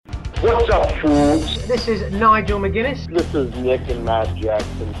What's up, fools? This is Nigel McGuinness. This is Nick and Matt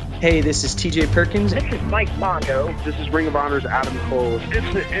Jackson. Hey, this is TJ Perkins. This is Mike Mondo. This is Ring of Honor's Adam Cole.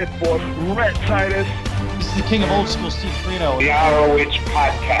 It's the It Boy, Rhett Titus. This is the King of Old School, Steve Corino. The ROH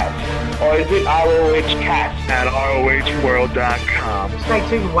Podcast. Or is it ROH Cast? At ROHworld.com. Stay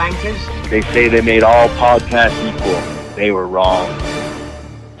tuned, wankers. They say they made all podcasts equal. They were wrong.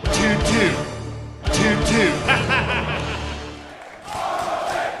 2-2. 2-2.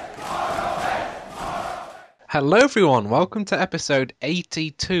 Hello everyone, welcome to episode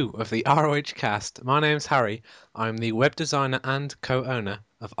 82 of the ROH Cast. My name's Harry, I'm the web designer and co-owner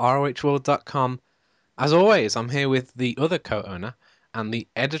of ROHworld.com. As always, I'm here with the other co-owner and the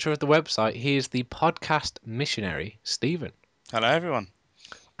editor of the website. He is the podcast missionary, Stephen. Hello everyone.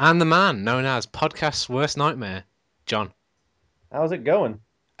 And the man known as Podcast's Worst Nightmare, John. How's it going?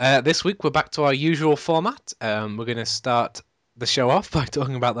 This week we're back to our usual format. We're going to start the show off by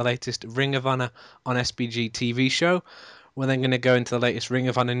talking about the latest Ring of Honor on SBG TV show. We're then going to go into the latest Ring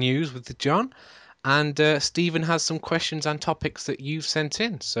of Honor news with John, and Stephen has some questions and topics that you've sent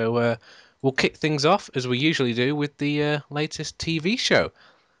in. So we'll kick things off as we usually do with the latest TV show.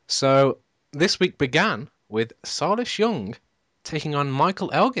 So this week began with Silas Young taking on Michael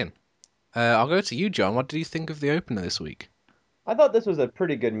Elgin. I'll go to you, John. What did you think of the opener this week? I thought this was a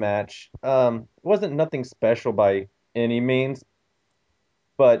pretty good match. It wasn't nothing special by any means,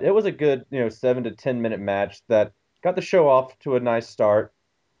 but it was a good, 7 to 10 minute match that got the show off to a nice start,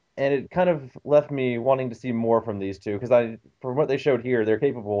 and it kind of left me wanting to see more from these two, because from what they showed here, they're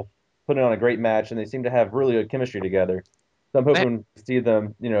capable of putting on a great match, and they seem to have really good chemistry together. So I'm hoping to see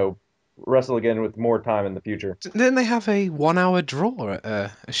them, wrestle again with more time in the future. Didn't they have a 1 hour draw at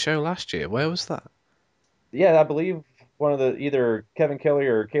a show last year? Where was that? Yeah, I believe either Kevin Kelly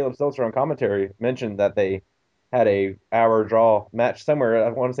or Caleb Seltzer on commentary mentioned that they had a hour draw match somewhere. I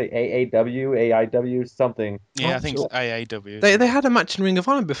want to say AIW, something. Yeah, I think it's AAW. They had a match in Ring of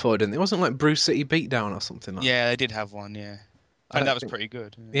Honor before, didn't they? It wasn't like Bruce City Beatdown or something like that. Yeah, they did have one, yeah. I think that was pretty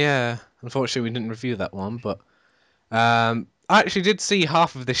good. Yeah, unfortunately we didn't review that one, but I actually did see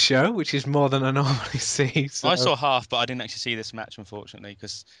half of this show, which is more than I normally see. So. I saw half, but I didn't actually see this match, unfortunately,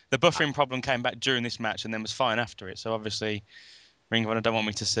 because the buffering problem came back during this match and then was fine after it. So obviously, Ring of Honor don't want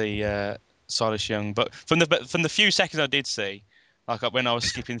me to see Silas Young. But from the few seconds I did see, like when I was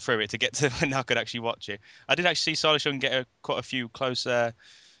skipping through it to get to when I could actually watch it, I did actually see Silas Young get quite a few close,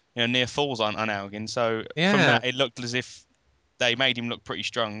 near falls on Elgin. So from that, it looked as if they made him look pretty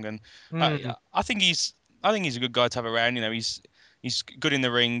strong, and I think he's a good guy to have around. He's good in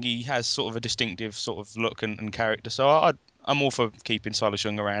the ring. He has sort of a distinctive sort of look and character. So I'm all for keeping Silas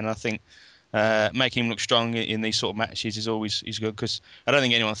Young around. I think making him look strong in these sort of matches is good, because I don't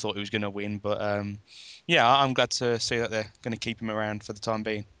think anyone thought he was going to win. But I'm glad to see that they're going to keep him around for the time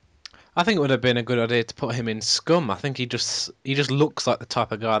being. I think it would have been a good idea to put him in Scum. I think he just looks like the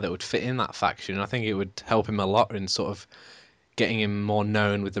type of guy that would fit in that faction. I think it would help him a lot in sort of getting him more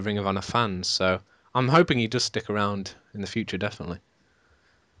known with the Ring of Honor fans. So I'm hoping he does stick around in the future, definitely.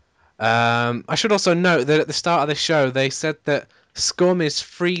 I should also note that at the start of the show, they said that Scum is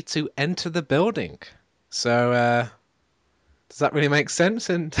free to enter the building. So does that really make sense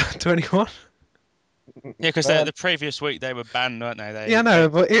to anyone? Yeah, because the previous week they were banned, weren't they? Yeah, no,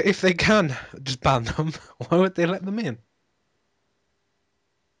 but if they can just ban them, why would they let them in?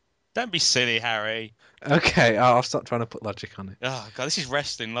 Don't be silly, Harry. Okay, I'll stop trying to put logic on it. Oh, God, this is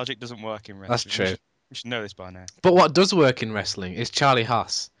wrestling. Logic doesn't work in wrestling. That's true. You should know this by now. But what does work in wrestling is Charlie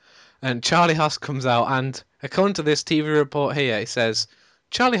Haas. And Charlie Haas comes out, and according to this TV report here, it says,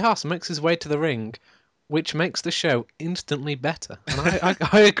 Charlie Haas makes his way to the ring, which makes the show instantly better. And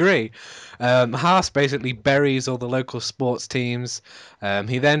I agree. Haas basically buries all the local sports teams.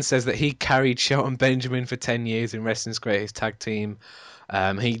 He then says that he carried Shelton Benjamin for 10 years in Wrestling's Greatest Tag Team.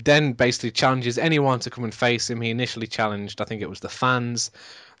 He then basically challenges anyone to come and face him. He initially challenged, I think it was the fans.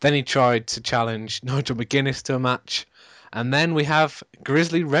 Then he tried to challenge Nigel McGuinness to a match. And then we have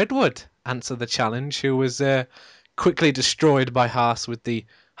Grizzly Redwood answer the challenge, who was quickly destroyed by Haas with the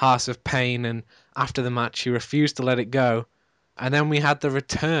Haas of Pain. And after the match, he refused to let it go. And then we had the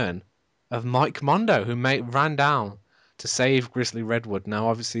return of Mike Mondo, who ran down to save Grizzly Redwood. Now,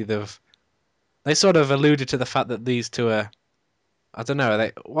 obviously, they sort of alluded to the fact that these two are, I don't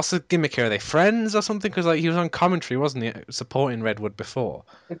know, what's the gimmick here? Are they friends or something? Because he was on commentary, wasn't he, supporting Redwood before?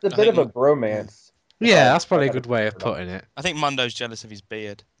 It's a bit of a bromance. Yeah, that's probably a good way of putting it. I think Mondo's jealous of his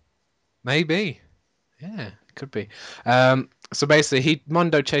beard. Maybe. Yeah, it could be. So basically,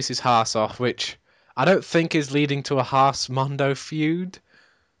 Mondo chases Haas off, which I don't think is leading to a Haas-Mondo feud.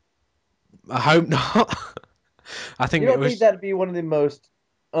 I hope not. I think you don't think that'd be one of the most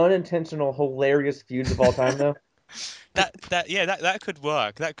unintentional, hilarious feuds of all time, though? That could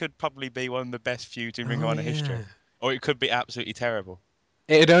work. That could probably be one of the best feuds in Ring of Honor history, or it could be absolutely terrible.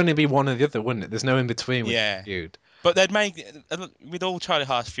 It'd only be one or the other, wouldn't it? There's no in between with Yeah. the feud. But they'd make with all Charlie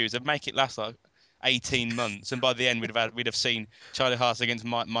Haas feuds, they'd make it last like 18 months, and by the end we'd have seen Charlie Haas against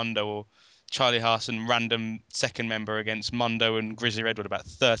Mike Mondo, or Charlie Haas and random second member against Mondo and Grizzly Redwood about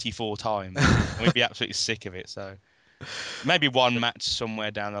 34 times. And we'd be absolutely sick of it. So maybe one match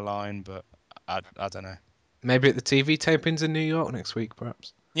somewhere down the line, but I don't know. Maybe at the TV tapings in New York next week,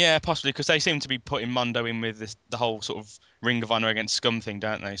 perhaps. Yeah, possibly, because they seem to be putting Mondo in with the whole sort of Ring of Honor against Scum thing,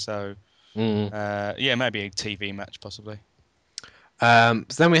 don't they? So, yeah, maybe a TV match, possibly. So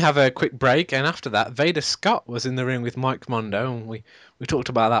then we have a quick break, and after that, Vader Scott was in the ring with Mike Mondo, and we talked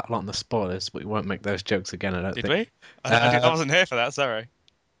about that a lot in the spoilers, but we won't make those jokes again, I don't think. Did we? I wasn't here for that, sorry.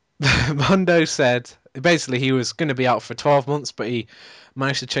 Mondo said, basically, he was going to be out for 12 months, but he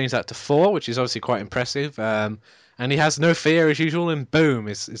managed to change that to 4, which is obviously quite impressive. And he has no fear as usual, and boom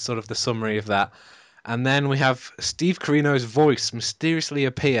is sort of the summary of that. And then we have Steve Corino's voice mysteriously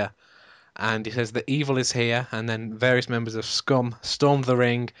appear, and he says the evil is here, and then various members of Scum stormed the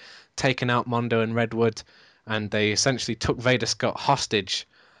ring, taking out Mondo and Redwood, and they essentially took Vader Scott hostage,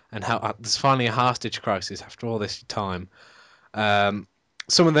 and there's finally a hostage crisis after all this time.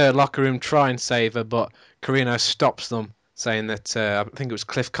 Some of the locker room try and save her, but Corino stops them, saying that I think it was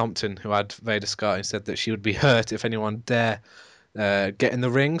Cliff Compton who had Vader Scott, and said that she would be hurt if anyone dare get in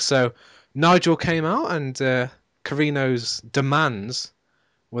the ring. So Nigel came out, and Corino's demands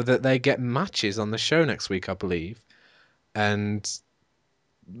were that they get matches on the show next week, I believe. And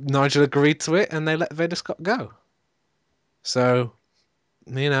Nigel agreed to it, and they let Vader Scott go. So,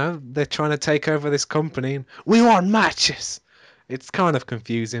 they're trying to take over this company, and we want matches. It's kind of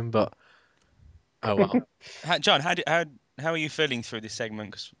confusing, but oh well. John, how are you feeling through this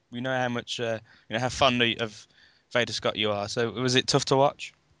segment? Because we know how much how fond of Vader Scott you are. So was it tough to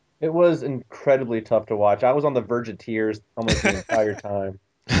watch? It was incredibly tough to watch. I was on the verge of tears almost the entire time.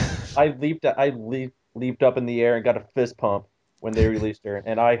 I leaped up in the air and got a fist pump when they released her,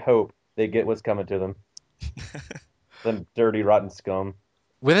 and I hope they get what's coming to them. Them dirty, rotten scum.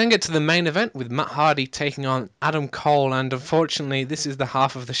 We then get to the main event with Matt Hardy taking on Adam Cole, and unfortunately, this is the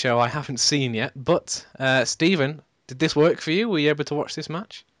half of the show I haven't seen yet. But Stephen, did this work for you? Were you able to watch this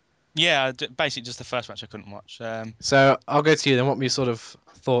match? Yeah, basically just the first match I couldn't watch. So I'll go to you then. What were your sort of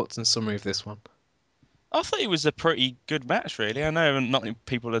thoughts and summary of this one? I thought it was a pretty good match, really. I know not many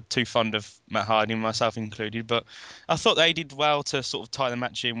people are too fond of Matt Hardy, myself included, but I thought they did well to sort of tie the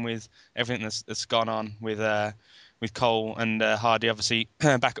match in with everything that's gone on with Cole and Hardy, obviously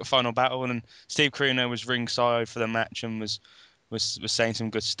back at Final Battle, and Steve Corino was ringside for the match and was saying some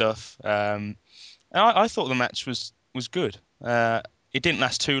good stuff. And I thought the match was good. It didn't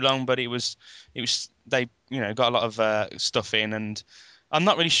last too long, but it was they got a lot of stuff in, and I'm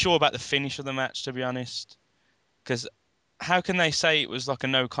not really sure about the finish of the match, to be honest, because how can they say it was like a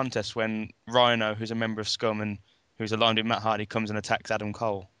no contest when Rhino, who's a member of Scum and who's aligned with Matt Hardy, comes and attacks Adam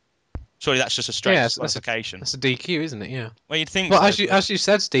Cole? Surely that's just a straight disqualification. That's a DQ, isn't it? Yeah. Well, you'd think. Well, so, as you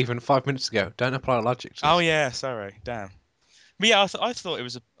said, Stephen, 5 minutes ago, don't apply logic. Oh yeah, sorry, damn. But yeah, I thought it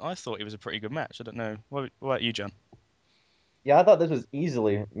was a pretty good match. I don't know. What about you, John? Yeah, I thought this was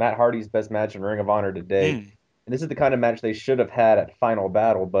easily Matt Hardy's best match in Ring of Honor today. And this is the kind of match they should have had at Final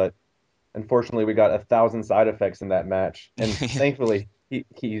Battle, but unfortunately we got 1,000 side effects in that match. And thankfully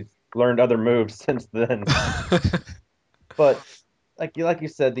he's learned other moves since then. But like you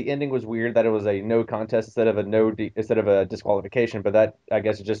said, the ending was weird that it was a no contest instead of a disqualification, but that I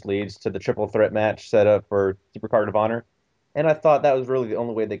guess it just leads to the triple threat match set up for Supercard of Honor. And I thought that was really the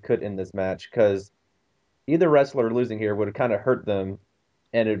only way they could end this match, because either wrestler losing here would have kind of hurt them,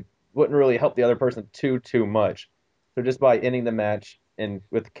 and it wouldn't really help the other person too much. So just by ending the match and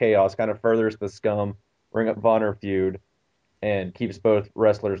with chaos, kind of furthers the Scum Ring of Honor feud and keeps both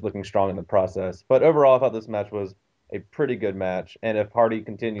wrestlers looking strong in the process. But overall, I thought this match was a pretty good match, and if Hardy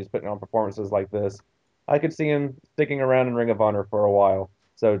continues putting on performances like this, I could see him sticking around in Ring of Honor for a while.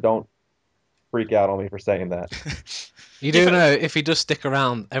 So don't freak out on me for saying that. You do know, if he does stick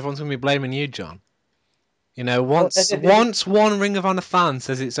around, everyone's going to be blaming you, John. Once one Ring of Honor fan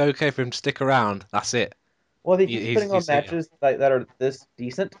says it's okay for him to stick around, that's it. Well, if he's putting on matches that are this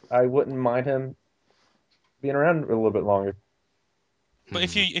decent, I wouldn't mind him being around a little bit longer. But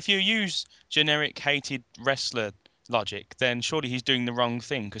if you use generic hated wrestler logic, then surely he's doing the wrong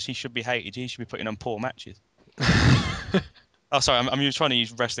thing, because he should be hated. He should be putting on poor matches. Oh, sorry, I'm trying to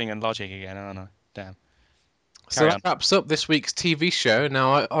use wrestling and logic again. I don't know. Damn. So that wraps up this week's TV show.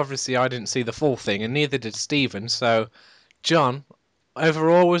 Now, obviously, I didn't see the full thing, and neither did Stephen. So, John,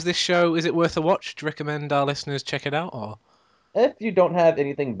 overall, was this show, is it worth a watch? Do you recommend our listeners check it out? Or If you don't have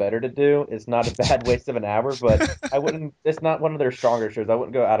anything better to do, it's not a bad waste of an hour, but I wouldn't. It's not one of their stronger shows. I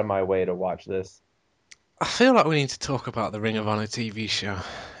wouldn't go out of my way to watch this. I feel like we need to talk about the Ring of Honor TV show.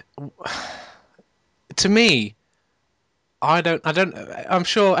 To me, I'm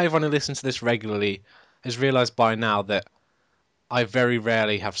sure everyone who listens to this regularly has realised by now that I very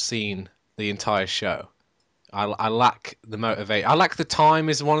rarely have seen the entire show. I lack the motivation. I lack the time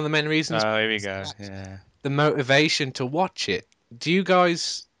is one of the main reasons. Oh, here we go. Yeah. The motivation to watch it. Do you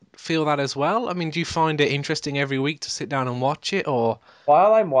guys feel that as well? I mean, do you find it interesting every week to sit down and watch it, or?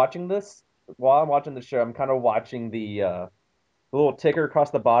 While I'm watching the show, I'm kind of watching the little ticker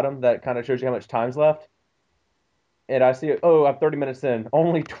across the bottom that kind of shows you how much time's left. And I see, I'm 30 minutes in,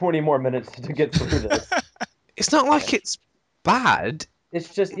 only 20 more minutes to get through this. It's not like it's bad.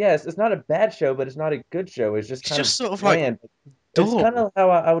 It's just, yes, it's not a bad show, but it's not a good show. It's just kind of sort of bland. like It's kind of how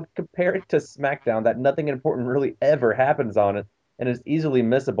I would compare it to SmackDown, that nothing important really ever happens on it, and is easily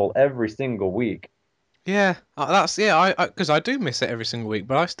missable every single week. Yeah, because I do miss it every single week,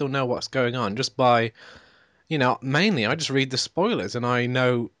 but I still know what's going on just by, mainly I just read the spoilers and I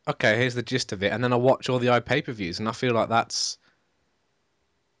know, okay, here's the gist of it, and then I watch all the pay-per-views, and I feel like that's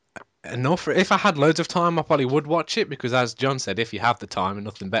enough. If I had loads of time, I probably would watch it, because as John said, if you have the time and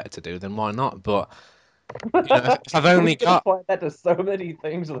nothing better to do, then why not? But if I've only got that to so many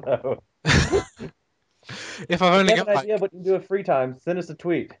things, though. If I've only got an idea what you do with free time, send us a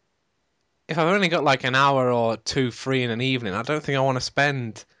tweet. If I've only got like an hour or two free in an evening, I don't think I want to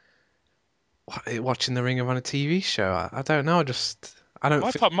spend watching the Ring of Honor TV show. I don't know.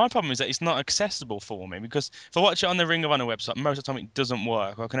 My problem is that it's not accessible for me, because if I watch it on the Ring of Honor website, most of the time it doesn't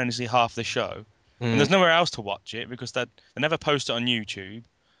work. I can only see half the show, and there's nowhere else to watch it because they never post it on YouTube.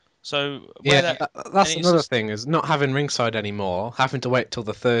 So that's another thing, is not having Ringside anymore, having to wait till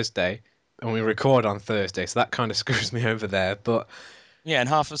the Thursday, and we record on Thursday, so that kind of screws me over there. But yeah, and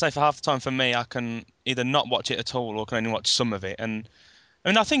for half the time for me, I can either not watch it at all or can only watch some of it. And I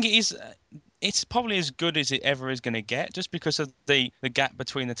mean, I think it's probably as good as it ever is going to get, just because of the gap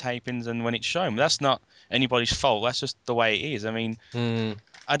between the tapings and when it's shown. But that's not anybody's fault. That's just the way it is. I mean,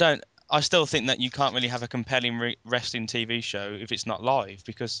 I still think that you can't really have a compelling wrestling TV show if it's not live,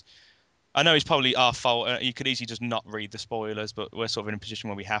 because I know it's probably our fault. You could easily just not read the spoilers, but we're sort of in a position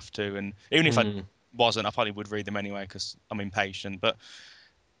where we have to. And even if I wasn't, I probably would read them anyway because I'm impatient. But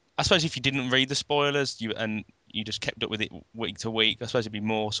I suppose if you didn't read the spoilers and you just kept up with it week to week, I suppose it'd be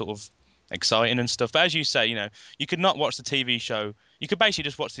more sort of exciting and stuff. But as you say, you could not watch the TV show. You could basically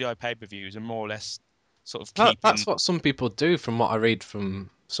just watch the pay-per-views and more or less sort of keep. That's what some people do, from what I read from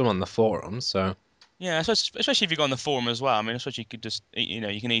some on the forum. So yeah, especially if you go on the forum as well. I mean, especially you could just,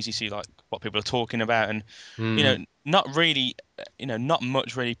 you can easily see like what people are talking about, and not really, not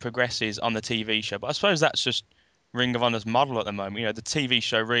much really progresses on the TV show. But I suppose that's just Ring of Honor's model at the moment. The TV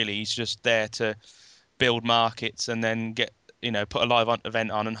show really is just there to build markets and then get, put a live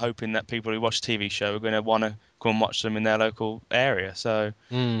event on and hoping that people who watch the TV show are going to want to go and watch them in their local area. So,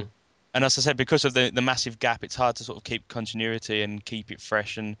 and as I said, because of the massive gap, it's hard to sort of keep continuity and keep it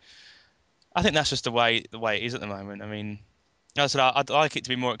fresh. And I think that's just the way it is at the moment. I mean, as I said, I'd like it to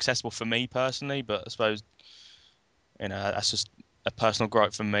be more accessible for me personally, but I suppose, that's just a personal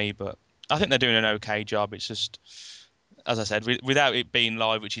gripe from me. But I think they're doing an okay job. It's just, as I said, without it being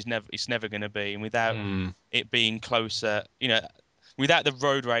live, which it's never going to be, and without it being closer, without the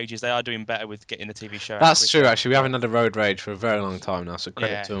road rages, they are doing better with getting the TV show out. That's true, actually. We haven't had a road rage for a very long time now, so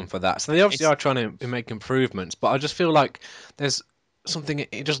credit to them for that. So they obviously are trying to make improvements, but I just feel like there's something,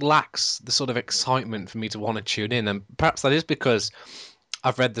 it just lacks the sort of excitement for me to want to tune in, and perhaps that is because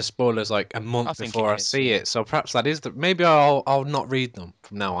I've read the spoilers like a month before I see it, so perhaps that is maybe I'll not read them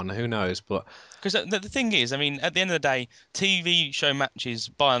from now on, who knows. But because the thing is, I mean, at the end of the day, TV show matches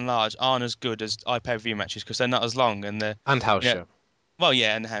by and large aren't as good as pay-per-view matches because they're not as long and house show. Well,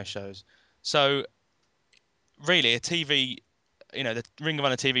 yeah, and house shows. So really, a TV, the Ring of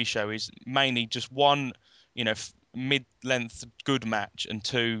Honor TV show is mainly just one, mid-length good match and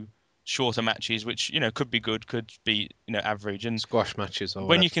two shorter matches, which could be good, could be average, and squash matches. Or when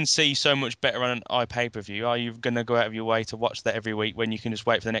whatever. You can see so much better on an pay-per-view, are you going to go out of your way to watch that every week when you can just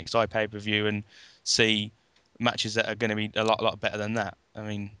wait for the next pay-per-view and see matches that are going to be a lot better than that? I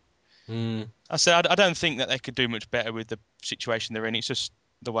mean, I said I don't think that they could do much better with the situation they're in. It's just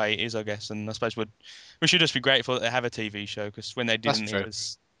the way it is, I guess, and I suppose we should just be grateful that they have a TV show, because when they didn't, it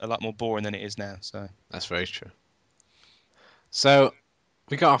was a lot more boring than it is now. So that's very true. So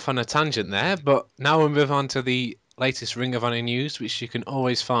we got off on a tangent there, but now we'll move on to the latest Ring of Honor news, which you can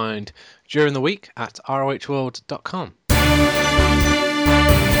always find during the week at rohworld.com.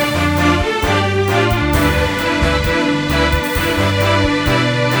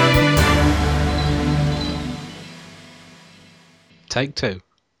 Take two.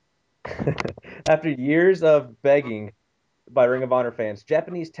 After years of begging by Ring of Honor fans,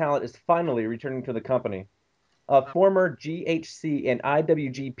 Japanese talent is finally returning to the company. Former GHC and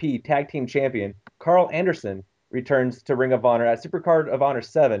IWGP Tag Team Champion Carl Anderson returns to Ring of Honor at Supercard of Honor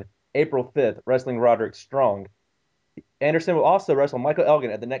 7, April 5th, wrestling Roderick Strong. Anderson will also wrestle Michael Elgin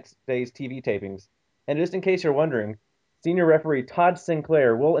at the next day's TV tapings. And just in case you're wondering, senior referee Todd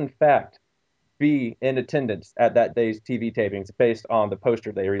Sinclair will in fact be in attendance at that day's TV tapings based on the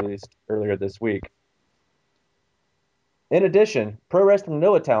poster they released earlier this week. In addition, Pro Wrestling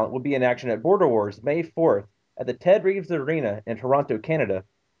Noah talent will be in action at Border Wars May 4th at the Ted Reeves Arena in Toronto, Canada.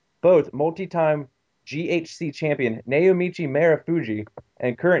 Both multi-time GHC champion Naomichi Marufuji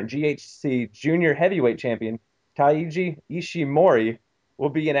and current GHC junior heavyweight champion Taiji Ishimori will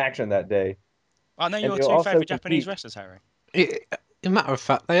be in action that day. Aren't they And your they'll two also favourite Japanese compete- wrestlers, Harry? As a matter of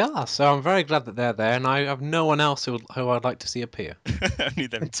fact, they are. So I'm very glad that they're there, and I have no one else who I'd like to see appear. Only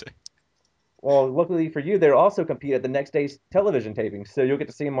them two. Well, luckily for you, they'll also compete at the next day's television tapings, so you'll get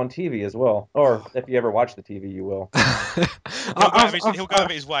to see them on TV as well. Or if you ever watch the TV, you will. He'll go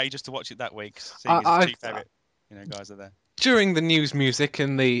over his way just to watch it that week, seeing his two favourite guys are there. During the news music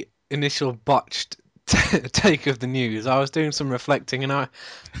and the initial botched take of the news, I was doing some reflecting, and I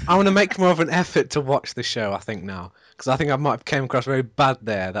want to make more of an effort to watch the show, I think, now. Because I think I might have came across very bad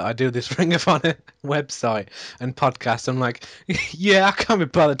there, that I do this Ring of Honor website and podcast. I'm like, yeah, I can't be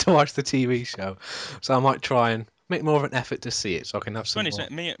bothered to watch the TV show. So I might try and make more of an effort to see it so I can have some more.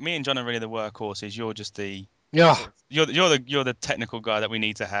 Me and John are really the workhorses. You're just the... Yeah. You're the technical guy that we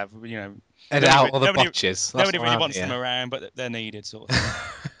need to have, Edit out all the botches. Nobody really wants them around, but they're needed, sort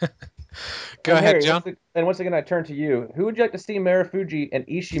of. Go ahead, Harry, John. Once again, I turn to you. Who would you like to see Marufuji and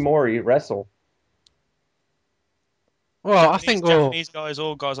Ishimori wrestle? Well, I think Japanese guys,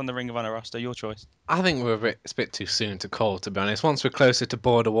 all guys on the Ring of Honor roster. Your choice. I think it's a bit too soon to call, to be honest. Once we're closer to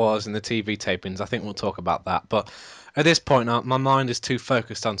Border Wars and the TV tapings, I think we'll talk about that. But at this point, my mind is too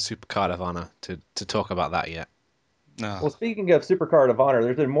focused on Supercard of Honor to talk about that yet. No. Well, speaking of Supercard of Honor,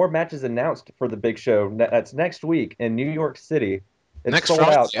 there's been more matches announced for the big show. That's next week in New York City. It's next sold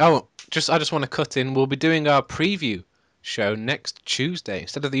Friday. out. Oh, I just want to cut in. We'll be doing our preview show next Tuesday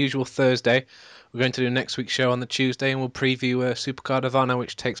instead of the usual Thursday. We're going to do next week's show on the Tuesday, and we'll preview Supercard of Honor,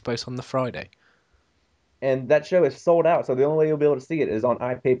 which takes place on the Friday. And that show is sold out, so the only way you'll be able to see it is on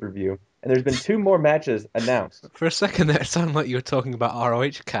iPay-per-view. And there's been 2 more matches announced. For a second there, it sounded like you were talking about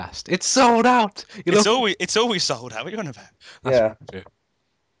ROH Cast. It's sold out. It's always sold out. What are you on about? Yeah.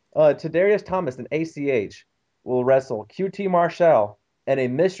 Tadarius Thomas and ACH will wrestle QT Marshall and a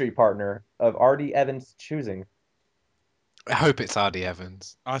mystery partner of R.D. Evans' choosing. I hope it's R.D.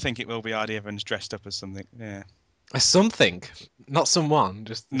 Evans. I think it will be R.D. Evans dressed up as something. Yeah. As something, not someone.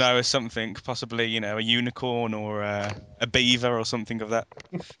 Just no, as something. Possibly, a unicorn or a beaver or something of that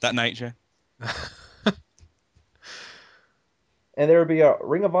nature. And there will be a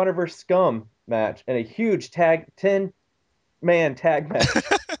Ring of Honor vs. Scum match and a huge 10-man tag match.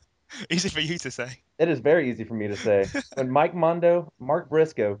 Easy for you to say. It is very easy for me to say. When Mike Mondo, Mark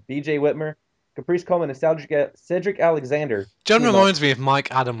Briscoe, BJ Whitmer, Caprice Coleman, and Cedric Alexander. John reminds me of Mike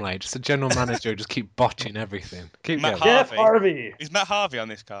Adamle, just a general manager who just keep botching everything. Jeff Harvey. Is Matt Harvey on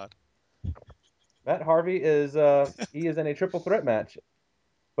this card? Matt Harvey is in a triple threat match,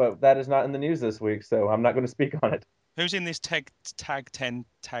 but that is not in the news this week, so I'm not going to speak on it. Who's in this tag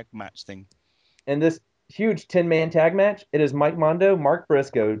match thing? In this huge 10-man tag match, it is Mike Mondo, Mark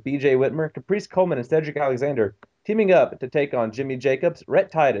Briscoe, BJ Whitmer, Caprice Coleman, and Cedric Alexander teaming up to take on Jimmy Jacobs,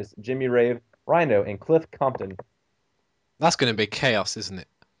 Rhett Titus, Jimmy Rave, Rhino, and Cliff Compton. That's going to be chaos, isn't it?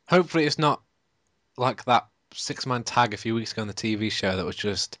 Hopefully it's not like that 6-man tag a few weeks ago on the TV show that was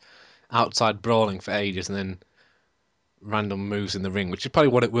just outside brawling for ages and then random moves in the ring, which is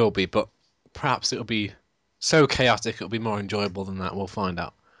probably what it will be, but perhaps it'll be so chaotic it'll be more enjoyable than that. We'll find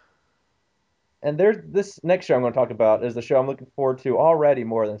out. And this next show I'm going to talk about is the show I'm looking forward to already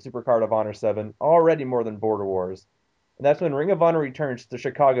more than Supercard of Honor 7, already more than Border Wars. And that's when Ring of Honor returns to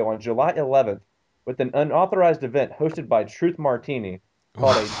Chicago on July 11th with an unauthorized event hosted by Truth Martini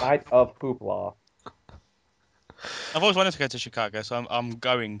called a Night of Hoopla. I've always wanted to go to Chicago, so I'm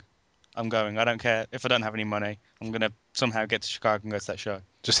going. I don't care if I don't have any money. I'm going to somehow get to Chicago and go to that show.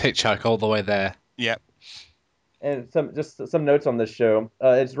 Just hitchhike all the way there. Yep. And some notes on this show.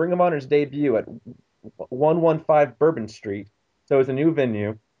 It's Ring of Honor's debut at 115 Bourbon Street, so it's a new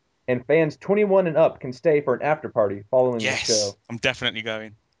venue. And fans 21 and up can stay for an after party following the show. Yes, I'm definitely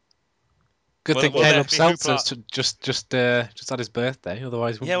going. Good thing Caleb Seltzer's just had his birthday,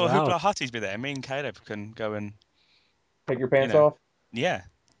 otherwise yeah, well, Hoopla Hotties be there. Me and Caleb can go and take your pants off. Yeah,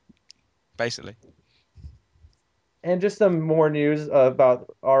 basically. And just some more news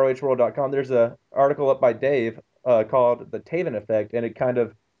about ROHworld.com. There's a article up by Dave called "The Taven Effect," and it kind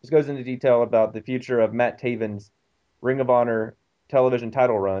of just goes into detail about the future of Matt Taven's Ring of Honor television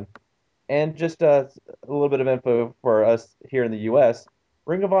title run, and just a little bit of info for us here in the U.S.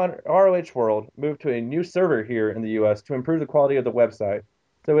 Ring of Honor ROH World moved to a new server here in the U.S. to improve the quality of the website.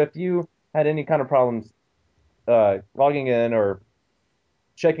 So if you had any kind of problems logging in or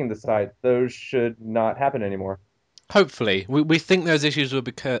checking the site, those should not happen anymore. Hopefully, we think those issues were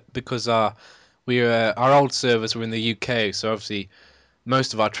because our old servers were in the UK, so obviously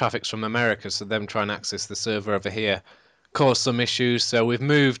most of our traffic's from America, so them trying to access the server over here caused some issues. So we've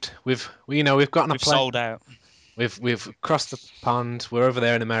moved. We've gotten a We've plan. sold out. We've crossed the pond. We're over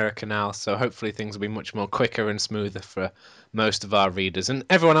there in America now, so hopefully things will be much more quicker and smoother for most of our readers. And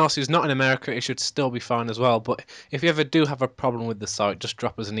everyone else who's not in America, it should still be fine as well. But if you ever do have a problem with the site, just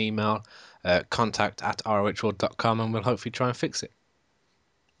drop us an email, contact@rohworld.com, and we'll hopefully try and fix it.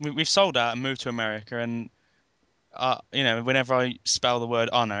 We've sold out and moved to America, and whenever I spell the word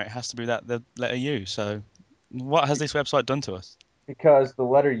honor, it has to be the letter U. So, what has this website done to us? Because the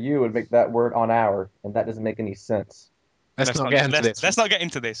letter U would make that word on our, and that doesn't make any sense. Let's not get into this. Let's not get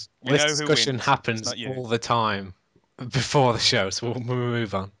into this. We This know discussion who wins. happens all the time before the show, so we'll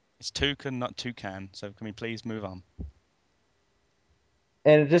move on. It's toucan, not toucan. So can we please move on?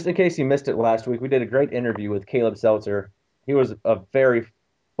 And just in case you missed it last week, we did a great interview with Caleb Seltzer. He was a very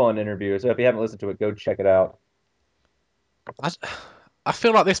fun interview, so if you haven't listened to it, go check it out. I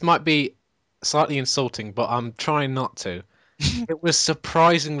feel like this might be slightly insulting, but I'm trying not to. It was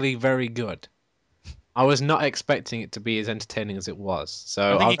surprisingly very good. I was not expecting it to be as entertaining as it was.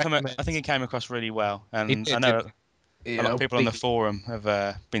 So I think he came across really well, and I know a lot of people on the forum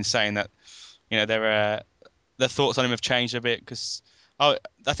have been saying that their thoughts on him have changed a bit because I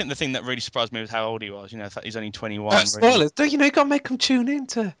think the thing that really surprised me was how old he was. The fact he's only 21. Spoilers! You got to make them tune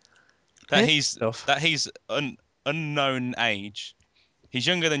into that he's unknown age. He's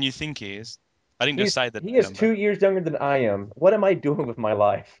younger than you think he is. I didn't just say that. He is 2 years younger than I am. What am I doing with my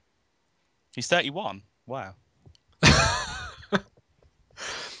life? He's 31. Wow.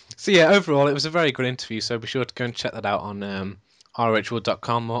 So yeah, overall it was a very good interview. So be sure to go and check that out on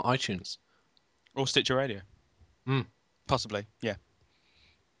rohworld.com or iTunes or Stitcher Radio. Possibly, yeah.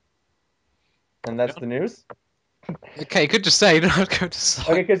 And that's the news. Okay, good to say. Don't go to say.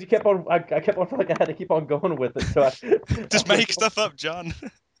 Okay, because you kept on. I kept on feeling like I had to keep on going with it. So just make stuff up, John.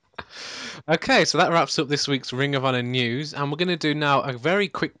 Okay, so that wraps up this week's Ring of Honor news, and we're going to do now a very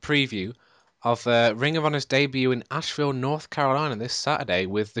quick preview of Ring of Honor's debut in Asheville, North Carolina this Saturday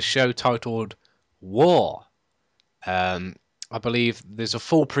with the show titled War. I believe there's a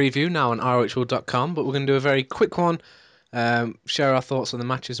full preview now on rohworld.com, but we're going to do a very quick one, share our thoughts on the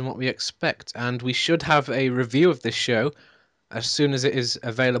matches and what we expect, and we should have a review of this show as soon as it is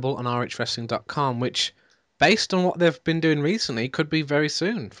available on rhwrestling.com, which, based on what they've been doing recently, could be very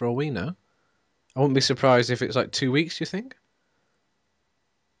soon, for all we know. I wouldn't be surprised if it's like 2 weeks, do you think?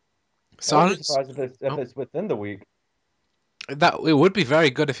 I wouldn't be surprised if it's within the week. It would be very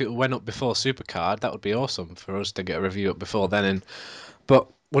good if it went up before Supercard. That would be awesome for us to get a review up before then. But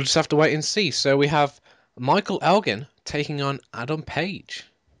we'll just have to wait and see. So we have Michael Elgin taking on Adam Page.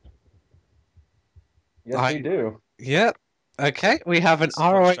 Yes, we do. Yeah. Okay. We have an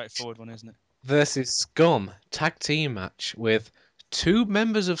ROH straightforward one, isn't it? versus Scum tag team match with two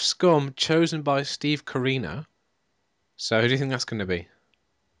members of Scum chosen by Steve Corino. So who do you think that's going to be?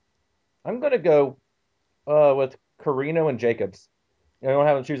 I'm going to go with Corino and Jacobs. I don't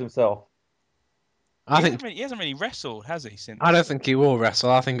have him choose himself. He hasn't really wrestled, has he? Since I don't think he will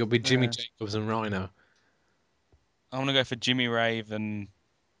wrestle. I think it'll be Jimmy Jacobs and Rhino. I want to go for Jimmy Rave and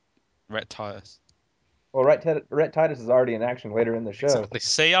Rhett Titus. Well, Rhett Titus is already in action later in the show. Exactly.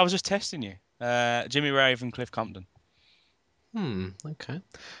 See, I was just testing you. Jimmy Rave and Cliff Compton. Okay.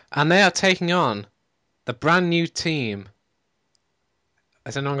 And they are taking on the brand new team.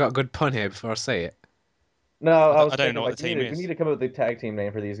 Has anyone got a good pun here before I say it? No, I don't know what the team is. We need to come up with a tag team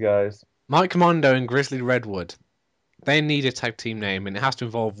name for these guys. Mike Mondo and Grizzly Redwood. They need a tag team name, and it has to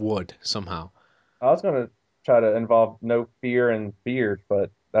involve wood somehow. I was going to try to involve No Fear and Beard, but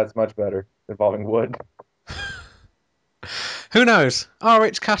that's much better, involving wood. Who knows?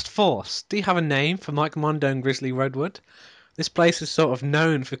 RH Cast Force. Do you have a name for Mike Mondo and Grizzly Redwood? This place is sort of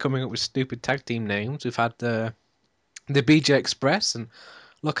known for coming up with stupid tag team names. We've had the BJ Express, and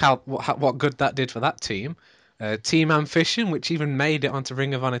look what good that did for that team. Team Amphition, which even made it onto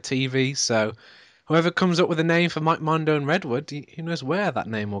Ring of Honor TV. So whoever comes up with a name for Mike Mondo and Redwood, who knows where that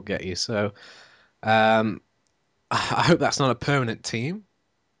name will get you. So I hope that's not a permanent team.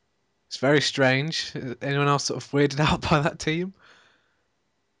 It's very strange. Anyone else sort of weirded out by that team?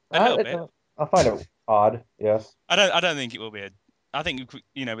 A little bit. I find it odd. Yes. I don't think it will be. I think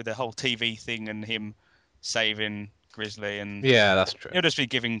with the whole TV thing and him saving Grizzly, and Yeah, that's true. he'll just be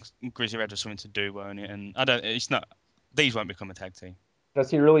giving Grizzly Red something to do, won't it? And I don't. It's not. These won't become a tag team.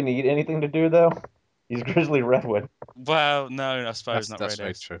 Does he really need anything to do though? He's Grizzly Redwood. Well, no, I suppose not That's really.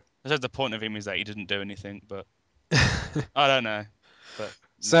 very true. I suppose the point of him is that he didn't do anything, but I don't know. But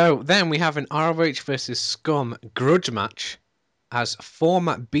So then we have an ROH versus Scum grudge match as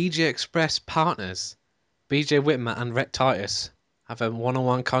former BJ Express partners, BJ Whitmer and Rhett Titus, have a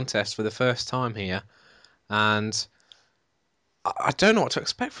one-on-one contest for the first time here. And I don't know what to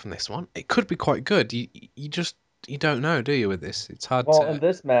expect from this one. It could be quite good. You don't know, do you, with this? It's hard Well, to... in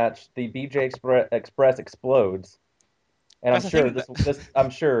this match, the BJ Express explodes, and That's the I'm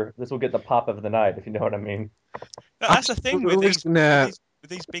sure this will get the pop of the night, if you know what I mean. that's the thing with We're these, just gonna- with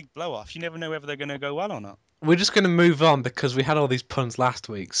these big blow-offs. You never know whether they're going to go well or not. We're just going to move on because we had all these puns last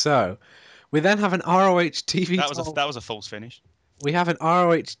week. So we then have an ROH TV That was a false finish. We have an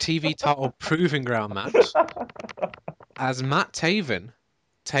ROH TV title proving ground match as Matt Taven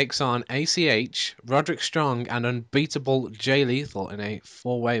takes on ACH, Roderick Strong, and unbeatable Jay Lethal in a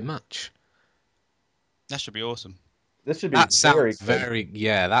four-way match. That should be awesome. This should be That very sounds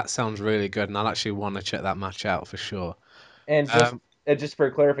good. that sounds really good, and I'll actually want to check that match out for sure. And just for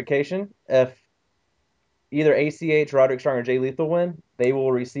clarification, if either ACH, Roderick Strong, or Jay Lethal win, they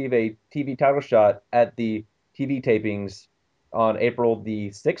will receive a TV title shot at the TV tapings on April the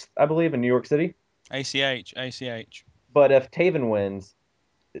 6th, I believe, in New York City. ACH. But if Taven wins,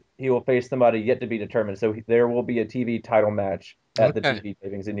 he will face somebody yet to be determined. So there will be a TV title match at the TV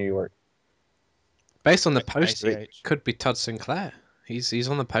tapings in New York. Based on the poster, it ACH. could be Todd Sinclair. He's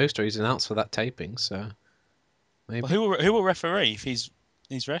on the poster. He's announced for that taping, so maybe Well, who will referee if he's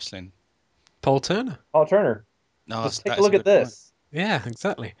wrestling? Paul Turner. Paul Turner. No, Just take a look at this. Yeah,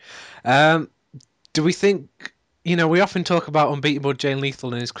 exactly. Do we think, we often talk about Unbeatable Jay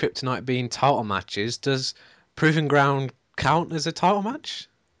Lethal and his Kryptonite being title matches. Does Proving Ground count as a title match?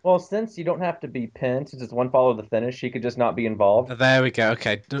 Well, since you don't have to be pinned, since it's one fall of the finish, he could just not be involved. There we go.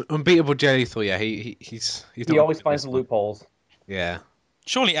 Okay, Unbeatable Jay Lethal. Yeah, he's He always finds the loopholes. Yeah.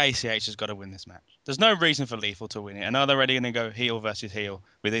 Surely ACH has got to win this match. There's no reason for Lethal to win it. And are they already going to go heel versus heel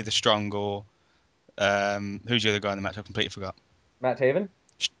with either Strong or who's the other guy in the match? I completely forgot. Matt Taven?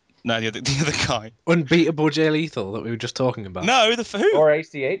 No, the other guy. Unbeatable Jay Lethal that we were just talking about. No, who? Or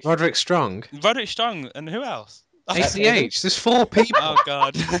ACH? Roderick Strong. Roderick Strong and who else? ACH. There's 4 people. Oh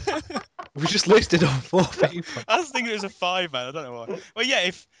God. We just listed on 4 people. I was thinking it was a 5-man. I don't know why. Well, yeah,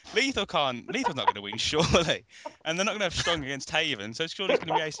 if Lethal's not going to win, surely. And they're not going to have Strong against Taven, so surely it's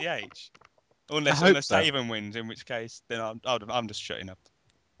going to be ACH. Unless so. Taven wins, in which case, then I'm just shutting up.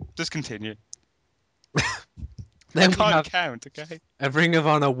 Just continue. Then I we can't have count, okay? a Ring of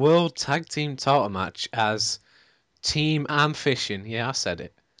Honor World Tag Team title match as Team Am Fishing, yeah, I said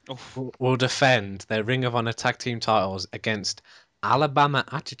it, will defend their Ring of Honor Tag Team titles against Alabama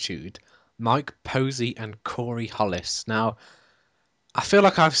Attitude, Mike Posey and Corey Hollis. Now, I feel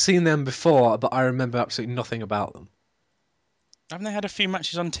like I've seen them before, but I remember absolutely nothing about them. Haven't they had a few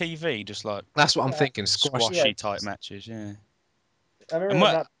matches on TV, just like That's what I'm thinking. squashy type matches? Yeah. I remember And them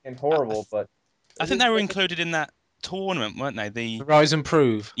what- not being horrible, but I think they were included in that tournament, weren't they? The Rise and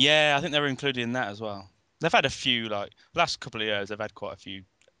Prove. Yeah, I think they were included in that as well. They've had a few, like, last couple of years, they've had quite a few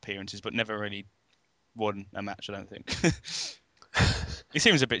appearances, but never really won a match, I don't think. It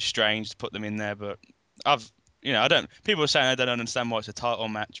seems a bit strange to put them in there, but I don't. People are saying I don't understand why it's a title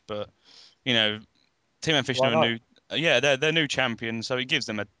match, but Team M Fishing are new. Yeah, they're new champions, so it gives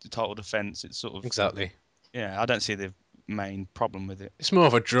them a title defense. It's sort of Exactly. Yeah, I don't see the main problem with it. It's more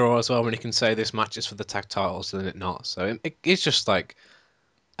of a draw as well when you can say this match is for the tag titles than it not. So it's just like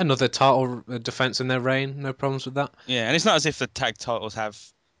another title defense in their reign. No problems with that. Yeah, and it's not as if the tag titles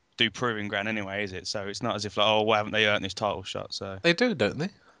do proving ground anyway, is it? So it's not as if like, oh, why haven't they earned this title shot? So They do, don't they?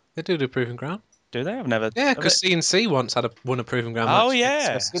 They do Proving Ground. do they? I've never. Yeah, have because they- CNC once won a Proving Ground Oh, match.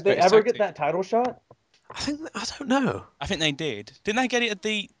 yeah. did they ever get that title shot? I don't know. I think they did. Didn't they get it at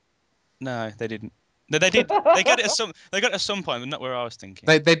the? No, they didn't. No, they did. They got it at some. They got it at some point, but not where I was thinking.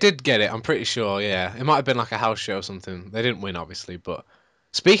 They did get it. I'm pretty sure. Yeah, it might have been like a house show or something. They didn't win, obviously. But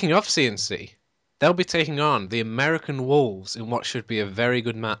speaking of CNC, they'll be taking on the American Wolves in what should be a very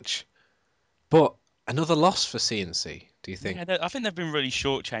good match. But another loss for CNC. Do you think? Yeah, I think they've been really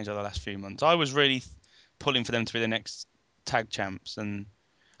shortchanged over the last few months. I was really pulling for them to be the next tag champs, and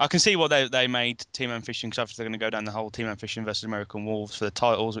I can see what they made Team M Fishing, because obviously they're going to go down the whole Team M Fishing versus American Wolves for the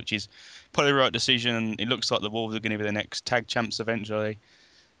titles, which is probably the right decision. And it looks like the Wolves are going to be the next tag champs eventually.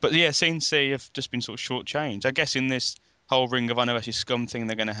 But yeah, CNC have just been sort of shortchanged. I guess in this whole Ring of Honor versus Scum thing,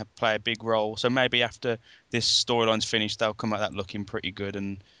 they're going to play a big role. So maybe after this storyline's finished, they'll come out that looking pretty good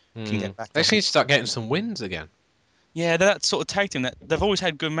and can get back. They just need to start getting some wins again. Yeah, that sort of tag team that they've always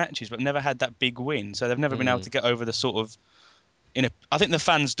had good matches, but never had that big win. So they've never been able to get over the sort of. I think the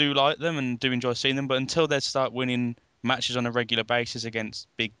fans do like them and do enjoy seeing them, but until they start winning matches on a regular basis against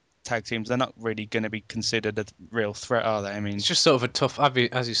big tag teams, they're not really going to be considered a real threat, are they? I mean, it's just sort of a tough,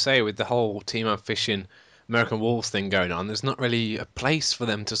 as you say, with the whole Team Up Fishing, American Wolves thing going on. There's not really a place for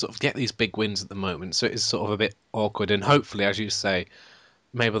them to sort of get these big wins at the moment, so it is sort of a bit awkward. And hopefully, as you say,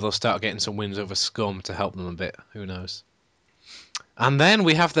 maybe they'll start getting some wins over Scum to help them a bit. Who knows? And then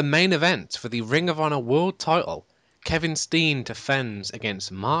we have the main event for the Ring of Honor World Title. Kevin Steen defends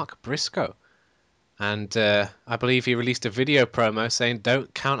against Mark Briscoe. And I believe he released a video promo saying,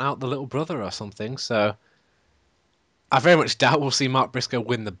 "Don't count out the little brother" or something. So I very much doubt we'll see Mark Briscoe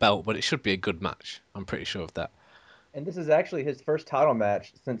win the belt, but it should be a good match. I'm pretty sure of that. And this is actually his first title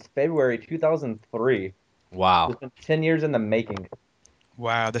match since February 2003. Wow. It's been 10 years in the making.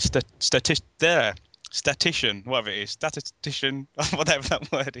 wow, the statistician, whatever it is, statistician, whatever that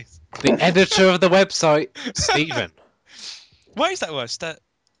word is. The editor of the website, Stephen. What is that word?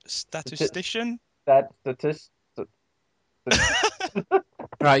 Statistician? Right,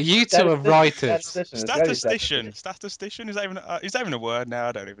 you two are writers. Statistician. Statistician? Is that even a word now?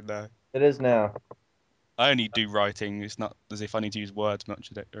 I don't even know. It is now. I only do writing. It's not as if I need to use words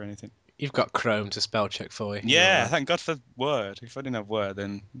much or anything. You've got Chrome to spell check for you. Yeah, thank God for Word. If I didn't have Word,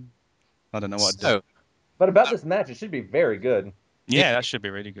 then I don't know what I'd do. But about this match, it should be very good. Yeah, that should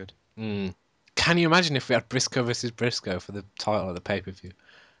be really good. Can you imagine if we had Briscoe versus Briscoe for the title of the pay-per-view?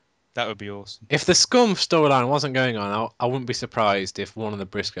 That would be awesome. If the Scum storyline wasn't going on, I wouldn't be surprised if one of the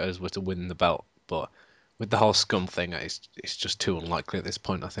Briscoes were to win the belt. But with the whole Scum thing, it's just too unlikely at this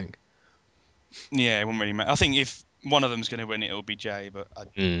point, I think. Yeah, it wouldn't really matter. I think if one of them's going to win it, it'll be Jay, but I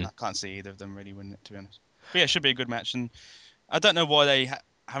can't see either of them really winning it, to be honest. But yeah, it should be a good match. And I don't know why they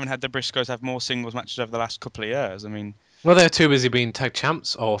haven't had the Briscoes have more singles matches over the last couple of years. I mean... Well, they're too busy being tag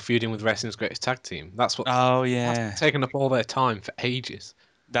champs or feuding with Wrestling's Greatest Tag Team. That's what. Oh, yeah. That's taken up all their time for ages.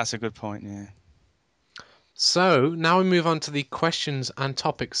 That's a good point, yeah. So, now we move on to the questions and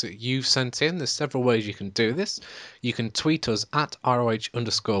topics that you've sent in. There's several ways you can do this. You can tweet us at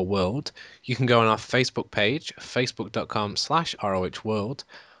ROH_world. You can go on our Facebook page, facebook.com/ROHworld.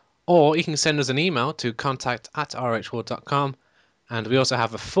 Or you can send us an email to contact@ROHworld.com. And we also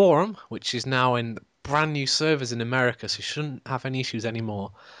have a forum, which is now in brand new servers in America, so you shouldn't have any issues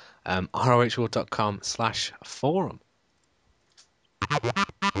anymore. ROHworld.com/forum.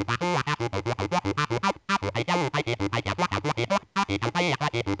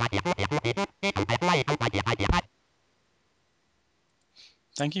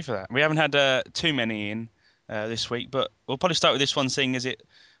 Thank you for that. We haven't had too many in this week, but we'll probably start with this one, seeing as it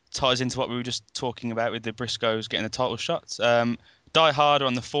ties into what we were just talking about with the Briscoes getting the title shots. Die Harder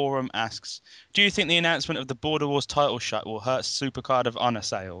on the forum asks, do you think the announcement of the Border Wars title shot will hurt Supercard of Honor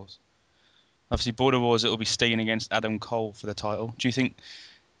sales? Obviously, Border Wars, it will be Steen against Adam Cole for the title. Do you think it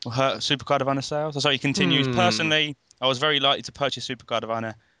will hurt Supercard of Honor sales? So he continues, personally, I was very likely to purchase Supercard of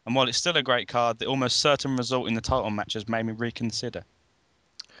Honor, and while it's still a great card, the almost certain result in the title match has made me reconsider.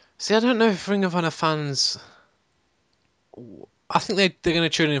 See, I don't know if Ring of Honor fans... I think they're going to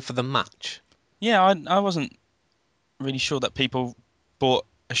tune in for the match. Yeah, I wasn't really sure that people bought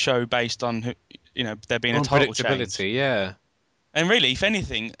a show based on there being a title change. Yeah. And really, if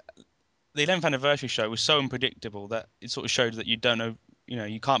anything, the 11th anniversary show was so unpredictable that it sort of showed that you don't know,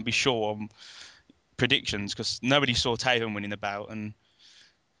 you can't be sure on predictions because nobody saw Taven winning the bout, and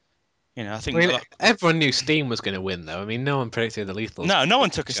I think everyone knew Steen was going to win, though. I mean, no one predicted the Lethal. No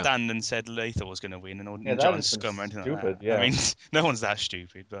one took a stand and said Lethal was going to win, and John Scum or anything like that. Yeah. I mean, no one's that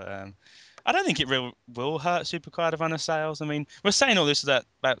stupid, but I don't think it will hurt Supercard of Honor sales. I mean, we're saying all this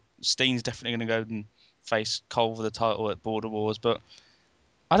about Steen's definitely going to go and face Cole for the title at Border Wars, but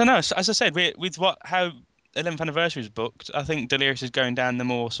I don't know. As I said, with how 11th anniversary is booked, I think Delirious is going down the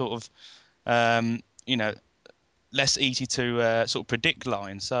more sort of, less easy to sort of predict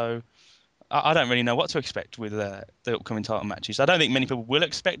line. So I don't really know what to expect with the upcoming title matches. I don't think many people will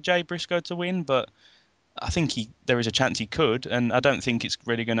expect Jay Briscoe to win, but I think there is a chance he could, and I don't think it's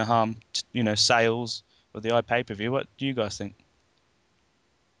really going to harm, sales of the iPay-per-view. What do you guys think?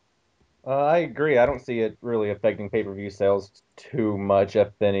 I agree. I don't see it really affecting pay-per-view sales too much, if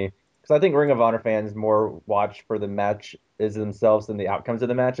any. Because I think Ring of Honor fans more watch for the matches themselves than the outcomes of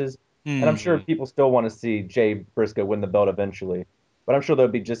the matches. And I'm sure people still want to see Jay Briscoe win the belt eventually. But I'm sure they'll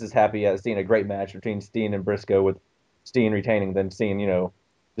be just as happy at seeing a great match between Steen and Briscoe with Steen retaining than seeing,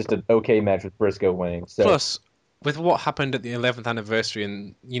 just an okay match with Briscoe winning. So Plus, with what happened at the 11th anniversary,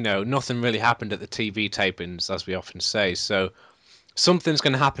 and nothing really happened at the TV tapings, as we often say. So something's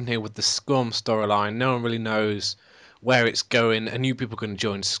going to happen here with the Scum storyline. No one really knows where it's going. And new people are going to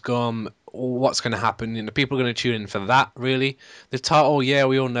join Scum. Or what's going to happen? People are going to tune in for that. Really, the title, yeah,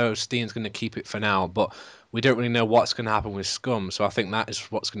 we all know Steen's going to keep it for now, but we don't really know what's going to happen with Scum. So I think that is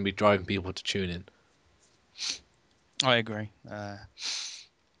what's going to be driving people to tune in. I agree.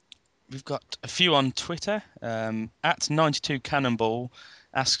 We've got a few on Twitter. At 92 Cannonball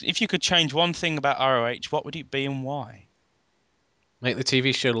asks, if you could change one thing about ROH, what would it be and why? Make the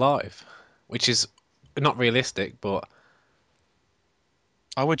TV show live, which is not realistic, but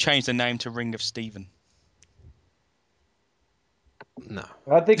I would change the name to Ring of Steven. no.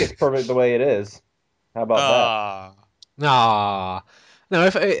 I think it's perfect the way it is. How about No,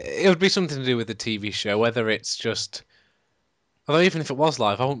 if it would be something to do with the TV show, whether it's just. Although even if it was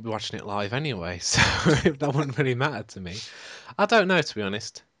live, I wouldn't be watching it live anyway, so that wouldn't really matter to me. I don't know, to be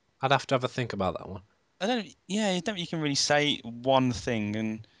honest. I'd have to have a think about that one. I don't think you can really say one thing.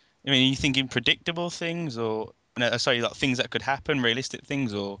 And I mean, are you thinking predictable things, or sorry, like things that could happen, realistic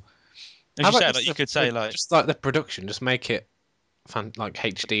things, or as you said, like you could say like just like the production, just make it like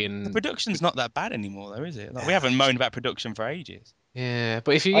HD and. the production's not that bad anymore, though, is it? Like, we haven't moaned about production for ages. Yeah,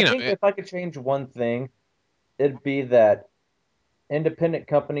 but if I think if I could change one thing, it'd be that independent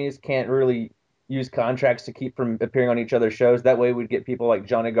companies can't really use contracts to keep from appearing on each other's shows. That way we'd get people like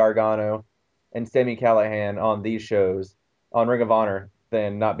Johnny Gargano and Sami Callihan on these shows on Ring of Honor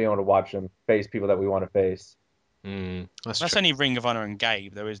than not being able to watch them face people that we want to face. That's only Ring of Honor and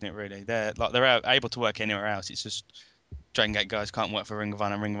Gabe, though, isn't it? Really, they're able to work anywhere else. It's just Dragon Gate guys can't work for Ring of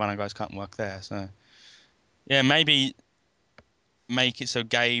Honor, and Ring of Honor guys can't work there. So yeah, maybe make it so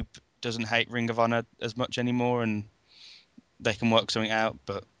Gabe doesn't hate Ring of Honor as much anymore, and they can work something out.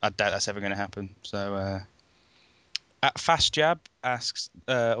 But I doubt that's ever going to happen. So at Fast Jab asks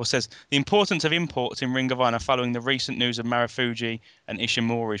or says the importance of imports in Ring of Honor following the recent news of Marufuji and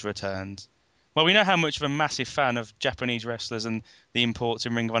Ishimori's returns. Well, we know how much of a massive fan of Japanese wrestlers and the imports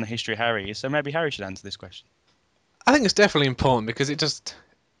in Ring of Honor history Harry is, so maybe Harry should answer this question. I think it's definitely important because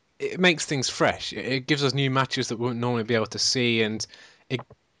it makes things fresh. It gives us new matches that we wouldn't normally be able to see, and it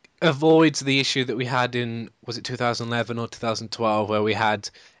avoids the issue that we had in, was it 2011 or 2012, where we had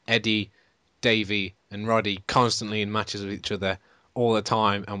Eddie, Davey, and Roddy constantly in matches with each other all the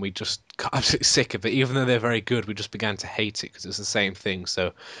time, and we just got absolutely sick of it. Even though they're very good, we just began to hate it because it's the same thing.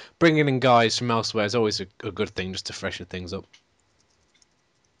 So bringing in guys from elsewhere is always a good thing, just to freshen things up.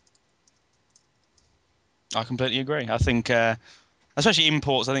 I completely agree. I think, especially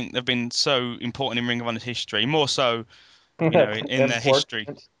imports, I think they've been so important in Ring of Honor's history, more so, in their history.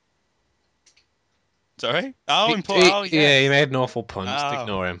 Sorry? Oh, import. Oh, yeah. Yeah, he made an awful pun. Just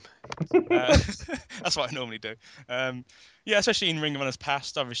ignore him. That's what I normally do. Yeah, especially in Ring of Honor's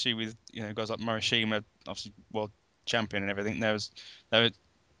past, obviously with guys like Morishima, obviously world champion and everything. They were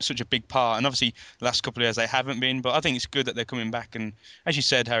such a big part, and obviously the last couple of years they haven't been. But I think it's good that they're coming back, and as you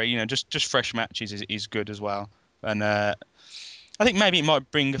said, Harry, just fresh matches is good as well. And I think maybe it might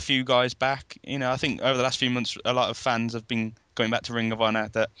bring a few guys back. I think over the last few months, a lot of fans have been going back to Ring of Honor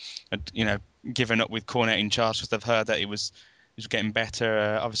that had given up with Cornette in charge because they've heard that it was getting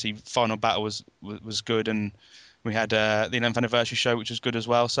better. Obviously, Final Battle was good, and we had the 11th anniversary show, which was good as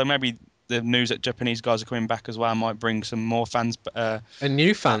well. So maybe the news that Japanese guys are coming back as well might bring some more fans. And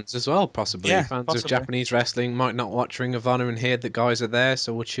new fans as well, possibly. Yeah, fans possibly. of Japanese wrestling might not watch Ring of Honor and hear that guys are there,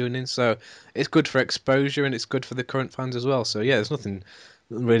 so we'll tune in. So it's good for exposure, and it's good for the current fans as well. So yeah, there's nothing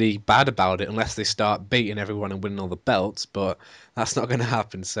really bad about it unless they start beating everyone and winning all the belts, but that's not going to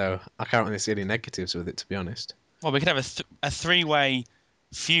happen. So I can't really see any negatives with it, to be honest. Well, we could have a three-way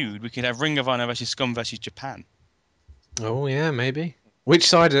feud. We could have Ring of Honor versus Scum versus Japan. Oh yeah, maybe. Which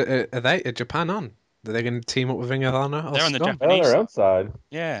side are they? Are Japan on? Are they going to team up with Ring of Honor? They're on the Scum? They're on Japanese their own side.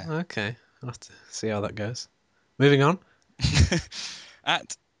 Yeah. Okay, I'll have to see how that goes. Moving on.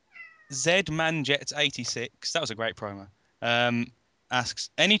 At ZManJets86, that was a great promo. Asks,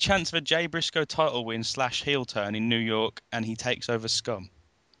 any chance of a Jay Briscoe title win / heel turn in New York and he takes over Scum?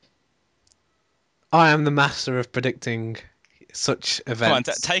 I am the master of predicting such events.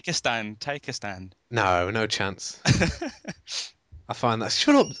 Come on, take a stand. Take a stand. No chance. I find that.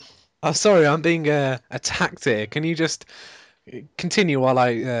 Shut up. I'm sorry, I'm being attacked here. Can you just continue while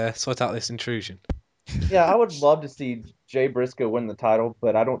I sort out this intrusion? Yeah, I would love to see Jay Briscoe win the title,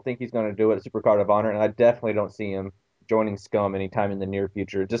 but I don't think he's going to do it at Supercard of Honor, and I definitely don't see him joining Scum anytime in the near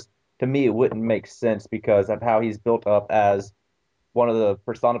future. Just to me, it wouldn't make sense because of how he's built up as one of the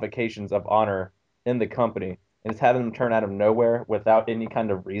personifications of honor in the company. and just having them turn out of nowhere without any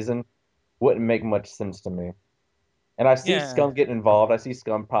kind of reason wouldn't make much sense to me. And I see Yeah. Scum getting involved. I see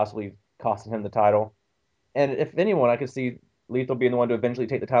Scum possibly costing him the title. And if anyone, I could see Lethal being the one to eventually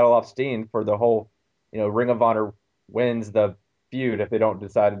take the title off Steen for the whole, Ring of Honor wins the feud if they don't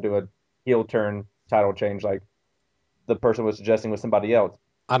decide to do a heel turn title change like the person was suggesting with somebody else.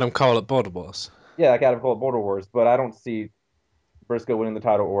 Adam Cole at Border Wars. Yeah, like Adam Cole at Border Wars, but I don't see Briscoe winning the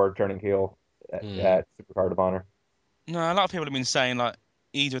title or turning heel at Supercard of Honor. No, a lot of people have been saying like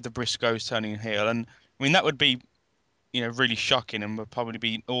either of the Briscoes turning heel, and I mean that would be, really shocking and would probably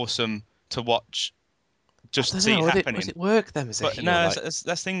be awesome to watch. Just to see it happening. Would it work them as a But heel? no, that's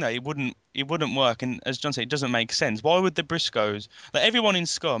the thing though. It wouldn't work. And as John said, it doesn't make sense. Why would the Briscoes? Like everyone in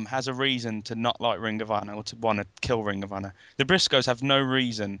Scum has a reason to not like Ring of Honor or to want to kill Ring of Honor. The Briscoes have no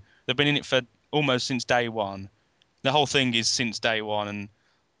reason. They've been in it for almost since day one. The whole thing is since day one,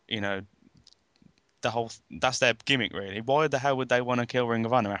 and that's their gimmick really. Why the hell would they want to kill Ring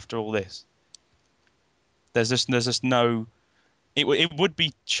of Honor after all this? There's just no. It would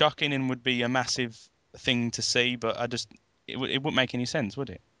be shocking and would be a massive thing to see, but it wouldn't make any sense, would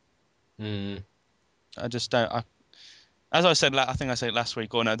it? I just don't. As I said, I think I said it last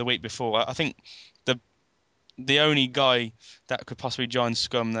week or no, the week before. I think the only guy that could possibly join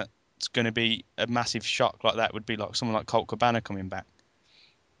Scum that's going to be a massive shock like that would be like someone like Colt Cabana coming back,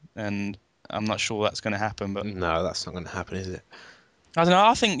 and I'm not sure that's going to happen. But no, that's not going to happen, is it? I don't know.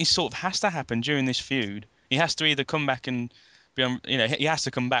 I think this sort of has to happen during this feud. He has to either come back and be on. He has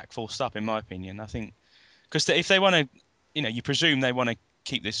to come back full stop, in my opinion. I think. Because if they want to, you presume they want to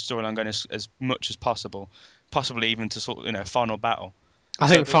keep this storyline going as much as possible, possibly even to sort of, final battle. I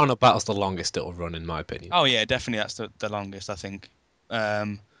think Final Battle's the longest it'll run, in my opinion. Oh yeah, definitely that's the longest, I think.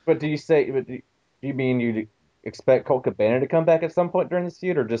 But do you mean you expect Colt Cabana to come back at some point during this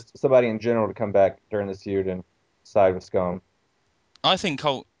feud, or just somebody in general to come back during this feud and side with Scum? I think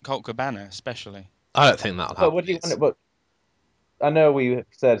Colt Cabana especially. I don't think that'll happen. But what do you want? But I know we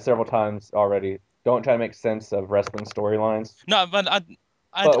said several times already. Don't try to make sense of wrestling storylines. No, but I did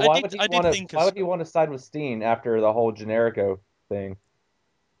think. Why would you want to side with Steen after the whole Generico thing?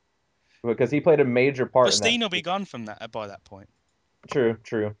 Because he played a major part. But Steen will be gone from that by that point. True.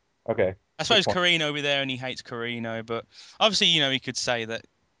 Okay. I suppose Carino will be there, and he hates Carino. But obviously, he could say that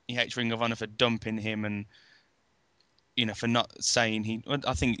he hates Ring of Honor for dumping him, and for not saying he.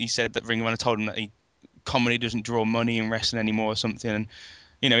 I think he said that Ring of Honor told him that comedy doesn't draw money in wrestling anymore or something, and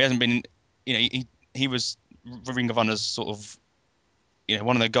he hasn't been. He was Ring of Honor's sort of,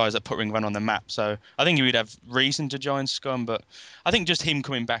 one of the guys that put Ring of Honor on the map. So I think he would have reason to join Scum, but I think just him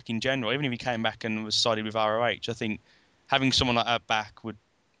coming back in general, even if he came back and was sided with ROH, I think having someone like that back would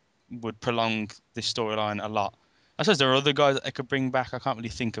prolong this storyline a lot. I suppose there are other guys that they could bring back. I can't really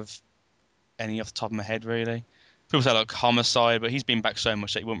think of any off the top of my head, really. People say like Homicide, but he's been back so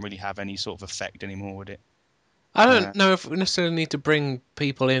much that he wouldn't really have any sort of effect anymore, would it? I don't know if we necessarily need to bring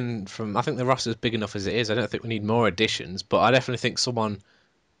people in from. I think the roster's big enough as it is. I don't think we need more additions, but I definitely think someone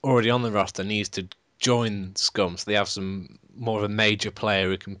already on the roster needs to join Scum so they have some more of a major player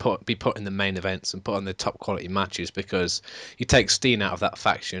who can be put in the main events and put on the top quality matches. Because you take Steen out of that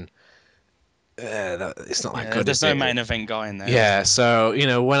faction, it's not that good. There's no main event guy in there. Yeah, so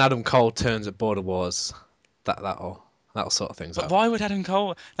when Adam Cole turns at Border Wars, that'll sort of things out. But why would Adam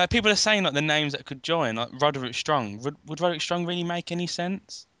Cole? Like people are saying, like the names that could join, like Roderick Strong. Would Roderick Strong really make any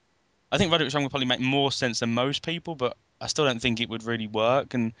sense? I think Roderick Strong would probably make more sense than most people, but I still don't think it would really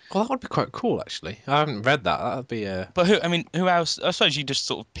work. And well, that would be quite cool, actually. I haven't read that. That would be a. But who else? I suppose you just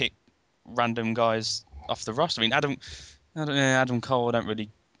sort of pick random guys off the roster. I mean, Adam Cole. I don't really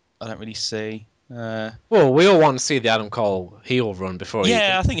see. Well, we all want to see the Adam Cole heel run before.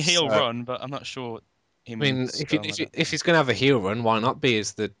 Yeah, I think heel run, but I'm not sure. I mean, if he's going to have a heel run, why not be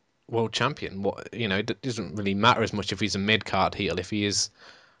as the world champion? It doesn't really matter as much if he's a mid-card heel. If he is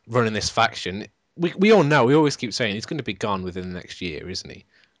running this faction, we all know. We always keep saying he's going to be gone within the next year, isn't he?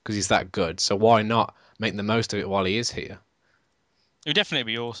 Because he's that good. So why not make the most of it while he is here? It would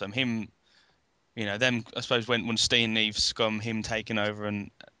definitely be awesome. Him, them. I suppose when Steen leaves Scum, him taking over and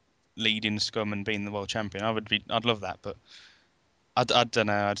leading Scum and being the world champion. I'd love that, but I don't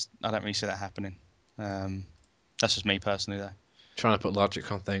know. I don't really see that happening. That's just me personally, though. Trying to put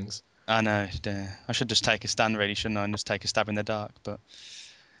logic on things. I know. I should just take a stand, really, shouldn't I? And just take a stab in the dark. But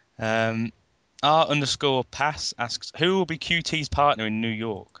R_pass asks, who will be QT's partner in New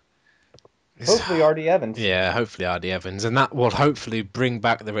York? Hopefully RD Evans. Yeah, hopefully RD Evans. And that will hopefully bring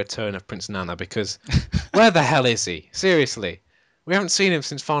back the return of Prince Nana, because where the hell is he? Seriously. We haven't seen him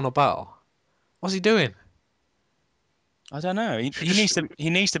since Final Battle. What's he doing? I don't know. He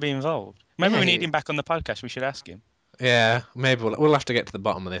needs to be involved. Maybe we need him back on the podcast. We should ask him. Yeah, maybe we'll have to get to the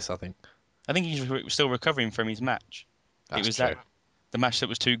bottom of this, I think. I think he's still recovering from his match. That's it was true. the match that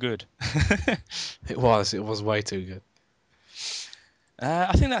was too good. It was way too good.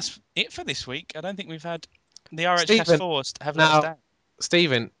 I think that's it for this week. I don't think we've had the RH Stephen, Cast Force have let us down.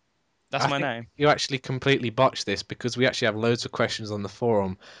 Stephen, That's my think name. You actually completely botched this because we actually have loads of questions on the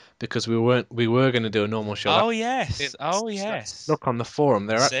forum because we were going to do a normal show. Oh yes. Oh yes. Look on the forum.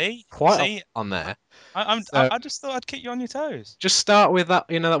 There are quite on there. I just thought I'd keep you on your toes. Just start with that,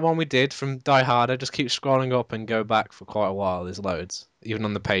 that one we did from Die Harder. Just keep scrolling up and go back for quite a while. There's loads, even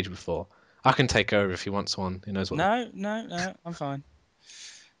on the page before. I can take over if you want one. Who knows what? No, I'm fine.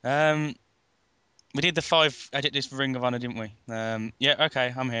 We did the 5 adjectives for Ring of Honor, didn't we? Yeah,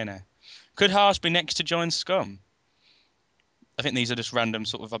 okay, I'm here now. Could Haas be next to join Scum? I think these are just random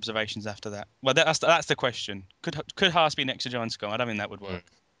sort of observations after that. Well, that's the question. Could Haas be next to join Scum? I don't think that would work.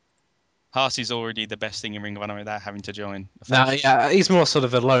 Haas is already the best thing in Ring of Honor without having to join. No, yeah, he's more sort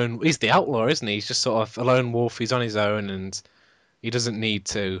of a lone. He's the outlaw, isn't he? He's just sort of a lone wolf. He's on his own, and he doesn't need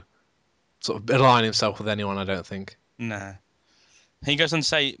to sort of align himself with anyone. I don't think. No. He goes on to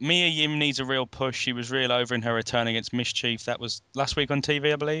say, Mia Yim needs a real push. She was real over in her return against Mischief. That was last week on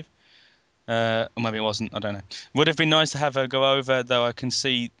TV, I believe. Or maybe it wasn't. I don't know. Would have been nice to have her go over, though I can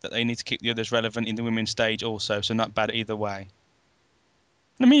see that they need to keep the others relevant in the women's stage also, so not bad either way.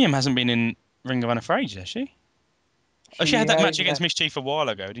 Mia Yim hasn't been in Ring of Honor for ages, has she? She had that match against Mischief a while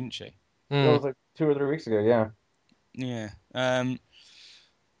ago, didn't she? It was like 2 or 3 weeks ago, yeah. Yeah.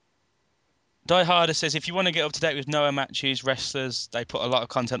 Die Harder says, if you want to get up to date with Noah matches, wrestlers, they put a lot of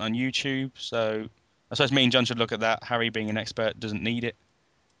content on YouTube. So I suppose me and John should look at that. Harry, being an expert, doesn't need it.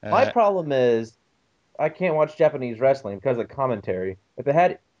 My problem is I can't watch Japanese wrestling because of commentary. If they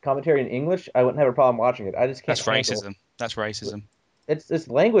had commentary in English, I wouldn't have a problem watching it. I just can't. That's racism. It's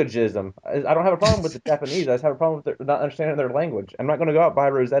languageism. I don't have a problem with the Japanese. I just have a problem with not understanding their language. I'm not going to go out and buy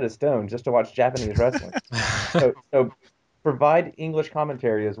Rosetta Stone just to watch Japanese wrestling. so provide English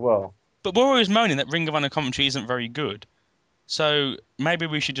commentary as well. But we're always moaning that Ring of Honor commentary isn't very good. So maybe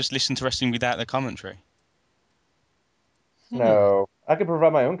we should just listen to wrestling without the commentary. No, I could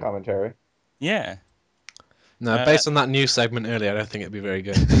provide my own commentary. Yeah. No, based on that news segment earlier, I don't think it'd be very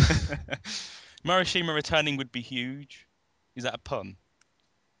good. Morishima returning would be huge. Is that a pun?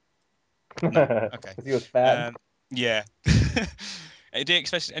 No. Okay. He was fat. Yeah.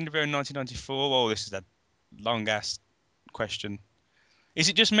 DX NWO in 1994. Oh, this is a long-ass question. Is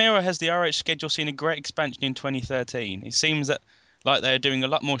it just me, or has the RH schedule seen a great expansion in 2013? It seems that like they are doing a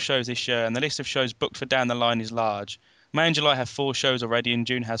lot more shows this year, and the list of shows booked for down the line is large. May and July have 4 shows already, and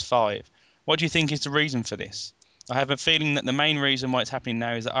June has 5. What do you think is the reason for this? I have a feeling that the main reason why it's happening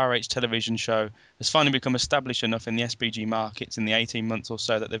now is that RH television show has finally become established enough in the SBG markets in the 18 months or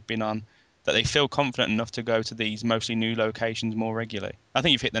so that they've been on, that they feel confident enough to go to these mostly new locations more regularly. I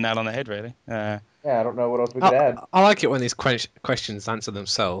think you've hit the nail on the head, really. Yeah, I don't know what else we could add. I like it when these questions answer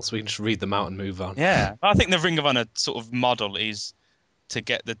themselves. We can just read them out and move on. Yeah, I think the Ring of Honor sort of model is to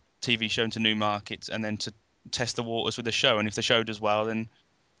get the TV show into new markets and then to test the waters with the show. And if the show does well, then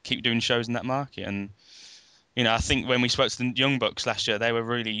keep doing shows in that market. And, I think when we spoke to the Young Bucks last year, they were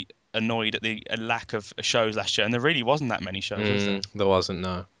really annoyed at the lack of shows last year. And there really wasn't that many shows, was there? There wasn't,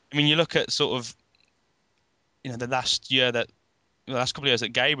 no. I mean, you look at sort of, the last couple of years that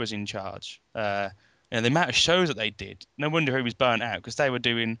Gabe was in charge, the amount of shows that they did, no wonder he was burnt out, because they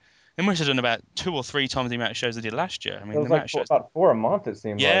must have done about 2 or 3 times the amount of shows they did last year. I mean, it was about 4 a month, it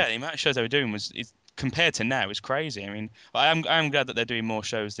seemed like. Yeah, the amount of shows they were doing compared to now is crazy. I mean, I'm glad that they're doing more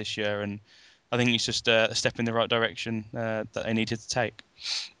shows this year, and I think it's just a step in the right direction that they needed to take.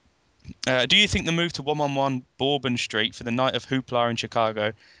 Do you think the move to 111 Bourbon Street for the Night of Hoopla in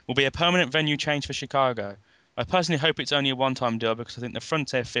Chicago will be a permanent venue change for Chicago? I personally hope it's only a one-time deal, because I think the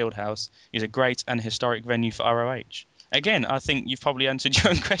Frontier Fieldhouse is a great and historic venue for ROH. Again, I think you've probably answered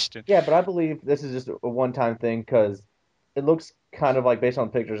your own question. Yeah, but I believe this is just a one-time thing, because it looks kind of like, based on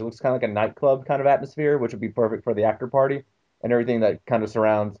pictures, it looks kind of like a nightclub kind of atmosphere, which would be perfect for the after party and everything that kind of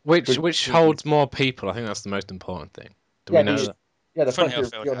surrounds. Which holds more people. I think that's the most important thing. Do we know that? Yeah, the Frontier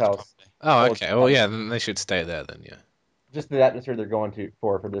Fieldhouse. Oh, okay. Well, yeah, then they should stay there then, yeah. Just the atmosphere they're going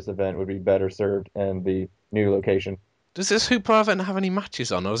for this event would be better served in the new location. Does this Hoopla event have any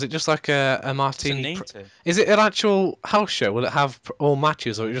matches on, or is it just like a martini? Is it an actual house show? Will it have all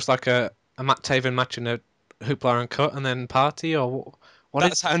matches, or is it just like a Matt Taven match and a Hoopla and cut and then party, or what?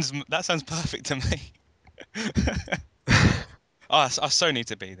 That sounds perfect to me. I so need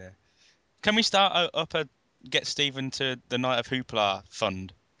to be there. Can we start up a Get Stephen to the Night of Hoopla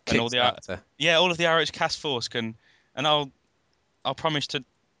fund? And all of the RH Cast Force can and I'll promise to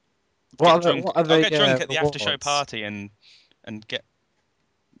What get are drunk. what are I'll the get drunk at the after show rewards? party and get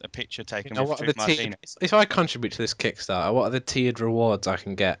a picture taken Now, with what are the Truth tiered, Martini. if I contribute to this Kickstarter, what are the tiered rewards I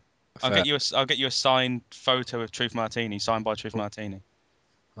can get? I'll for- get you a signed photo of Truth Martini, signed by Truth Martini.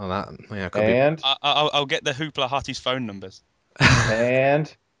 Oh, that yeah, could be. And I'll get the Hoopla Hotties phone numbers.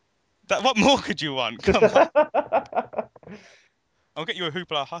 and What more could you want? Come on. I'll get you a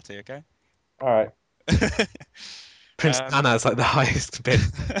Hoopla Hottie, okay? all right. Prince Anna's like the highest bid.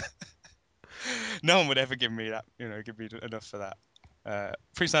 No one would ever give me that, give me enough for that.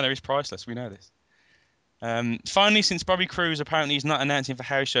 Prince Anna is priceless. We know this. Finally, since Bobby Cruise apparently is not announcing for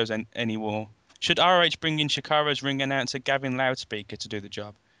house shows anymore, should ROH bring in Shikara's ring announcer Gavin Loudspeaker to do the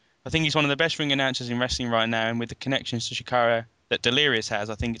job? I think he's one of the best ring announcers in wrestling right now, and with the connections to Shikara that Delirious has,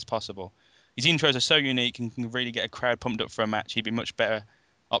 I think it's possible. His intros are so unique and can really get a crowd pumped up for a match. He'd be a much better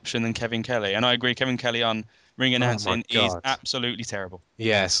option than Kevin Kelly. And I agree, Kevin Kelly on ring announcing is God. absolutely terrible.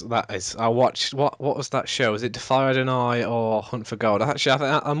 Yes, that is. I watched what was that show? Was it Defy Red and I or Hunt for Gold? Actually,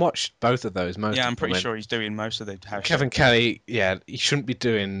 I watched both of those. Most Yeah, of I'm pretty them, sure he's doing most of the house Kevin shows. Kelly, yeah, he shouldn't be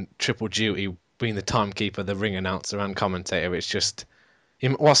doing triple duty, being the timekeeper, the ring announcer, and commentator. It's just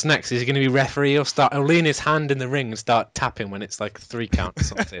him. What's next? Is he going to be referee? He'll lean his hand in the ring and start tapping when it's like 3 count or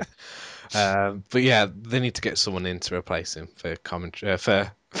something. But yeah, they need to get someone in to replace him for commentary. For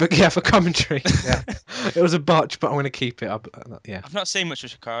commentary. Yeah, it was a botch, but I'm going to keep it up. Yeah. I've not seen much of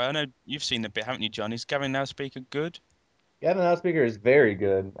Shikara. I know you've seen a bit, haven't you, John? Is Gavin Loudspeaker good? Gavin Loudspeaker is very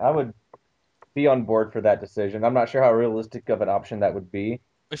good. I would be on board for that decision. I'm not sure how realistic of an option that would be.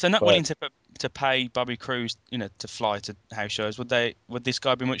 If they're not But- willing to pay Bobby Cruise, to fly to house shows, would this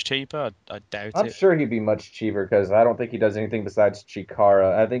guy be much cheaper? I doubt I'm it. sure he'd be much cheaper because I don't think he does anything besides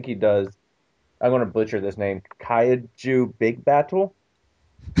Chikara. I think he does. I'm going to butcher this name. Kaiju Big Battle.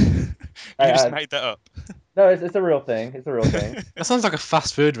 You just made that up. No, it's a real thing. It's a real thing. That sounds like a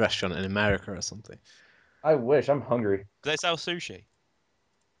fast food restaurant in America or something. I wish. I'm hungry. Do they sell sushi?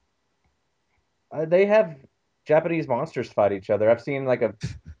 They have Japanese monsters fight each other. I've seen like a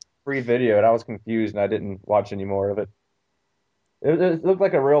free video and I was confused and I didn't watch any more of it. It looked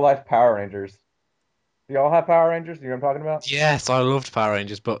like a real life Power Rangers. Do y'all have Power Rangers? Do you know what I'm talking about? Yes, I loved Power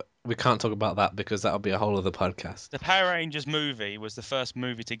Rangers, but we can't talk about that because that'll be a whole other podcast. The Power Rangers movie was the first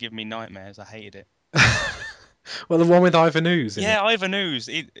movie to give me nightmares. I hated it. Well, the one with Ivan Ooze. Yeah, Ivan Ooze.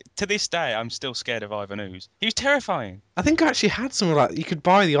 To this day, I'm still scared of Ivan Ooze. He was terrifying. I think I actually had some of that. You could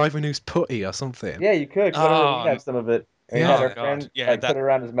buy the Ivan Ooze putty or something. Yeah, you could. Oh, we had some of it. And yeah. he had Oh, our God. friend Yeah, put it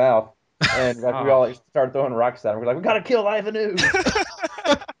around his mouth. And like, we Oh. all started throwing rocks at him. We're like, we gotta kill Ivan Ooze.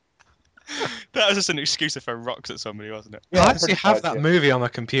 That was just an excuse to throw rocks at somebody, wasn't it? Yeah, I actually pretty have much, that yeah. movie on my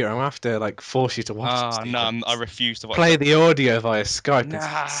computer. I'm gonna have to like force you to watch it. Oh, Stephen. no, I refuse to watch Play it. the audio via Skype Nah.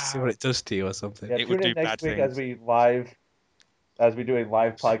 and see what it does to you or something. Yeah, It would tune in do next bad week things. as we do a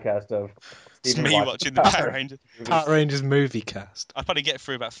live podcast of It's Stephen me watching the Power Rangers. Power Rangers movie cast. I'd probably get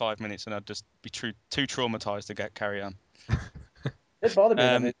through about 5 minutes and I'd just be too traumatized to carry on. It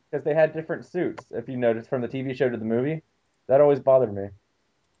bothered me because they had different suits. If you noticed from the TV show to the movie, that always bothered me.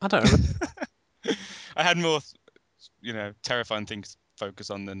 I don't know. I had more, terrifying things to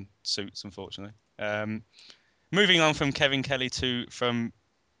focus on than suits, unfortunately. Moving on from Kevin Kelly to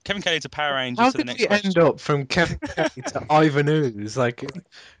Power Rangers How to the did next we question. end up from Kevin Kelly to Ivan Ooze? Like,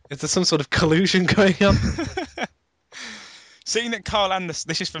 is there some sort of collusion going on? Seeing that Carl Anderson,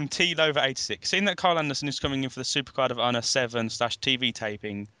 this is from T Lover 86. Seeing that Carl Anderson is coming in for the Supercard of Honor 7/TV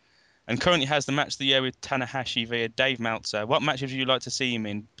taping, and currently has the match of the year with Tanahashi via Dave Meltzer, what matches would you like to see him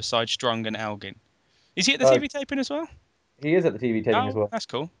in besides Strong and Elgin? Is he at the TV taping as well? He is at the TV taping as well. That's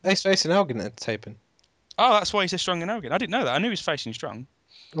cool. Ace facing Elgin at the taping. Oh, that's why he said Strong and Elgin. I didn't know that. I knew he was facing Strong.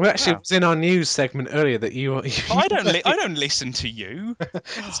 We actually Wow. was in our news segment earlier that you. But I don't listen to you.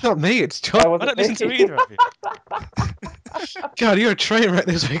 It's not me. It's That John. was I don't listen to me. either of you. God, you're a train wreck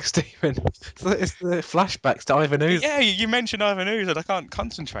this week, Stephen. It's the flashbacks to Ivan Ooze. Yeah, you mentioned Ivan Ooze and I can't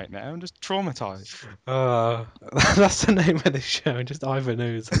concentrate now. I'm just traumatized. That's the name of the show, just Ivan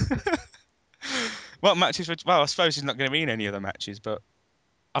Ooze. What matches would... Well, I suppose he's not going to be in any other matches, but...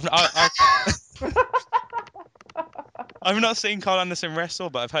 I've not seen Carl Anderson wrestle,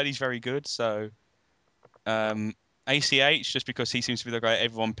 but I've heard he's very good, so... ACH, just because he seems to be the guy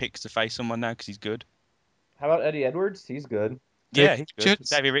everyone picks to face someone now because he's good. How about Eddie Edwards? He's good. Yeah, he's good. Richards?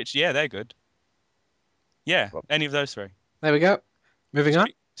 Davey Rich, yeah, they're good. Yeah, Well- any of those three. There we go. Moving on.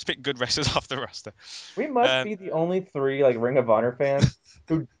 Spit good wrestlers off the roster. We must Um, be the only three like Ring of Honor fans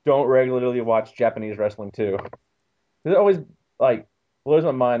who don't regularly watch Japanese wrestling too. It always like blows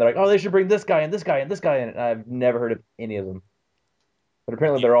my mind. They're like, oh, they should bring this guy and this guy and this guy in. And I've never heard of any of them. But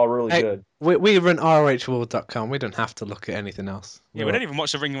apparently they're all really Hey, good. we run ROHworld.com. We don't have to look at anything else. Yeah, we don't even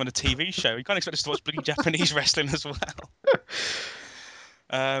watch the Ring of Honor TV show. You can't expect us to watch bloody Japanese wrestling as well.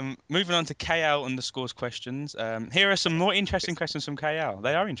 Moving on to KL underscores questions. Here are some more interesting questions from KL.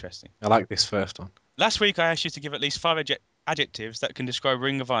 They are interesting. I like this first one. Last week I asked you to give at least 5 adjectives that can describe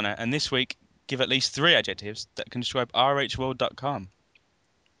Ring of Honor, and this week give at least 3 adjectives that can describe ROHworld.com.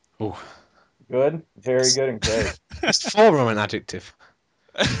 Oh, Good, very good, and great. it's forum an adjective.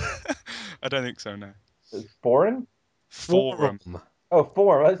 I don't think so, no. Foreign? Forum. Oh,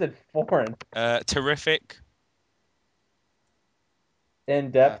 forum. I said foreign. Terrific.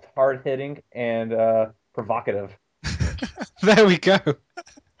 In-depth, hard-hitting, and provocative. There we go.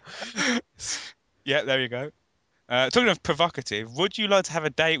 Yeah, there you go. Talking of provocative, would you like to have a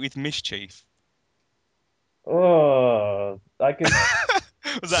date with Mischief? Oh, I could.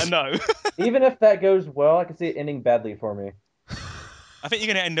 Was that a no? Even if that goes well, I can see it ending badly for me. I think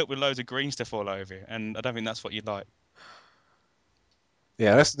you're going to end up with loads of green stuff all over you, and I don't think that's what you'd like.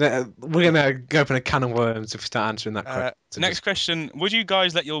 Yeah, we're gonna open a can of worms if we start answering that question. Next question: would you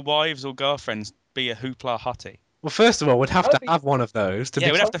guys let your wives or girlfriends be a hoopla hottie? Well, first of all, we'd have to have one of those.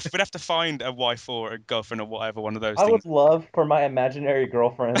 Yeah, we'd have to find a wife or a girlfriend or whatever one of those. I things. would love for my imaginary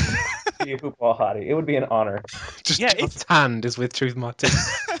girlfriend to be a hoopla hottie. It would be an honor. Just yeah, John's hand is with Truth Martin.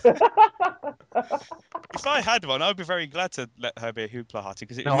 If I had one, I'd be very glad to let her be a hoopla hottie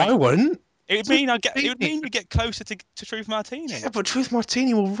because I wouldn't. It would mean you get closer to Truth Martini. Yeah, but Truth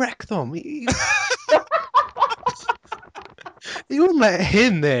Martini will wreck them. You wouldn't let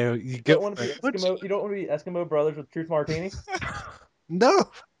him there. You don't want to be Eskimo. You don't want to be Eskimo brothers with Truth Martini. No.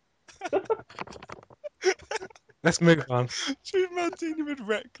 Let's move on. Truth Martini would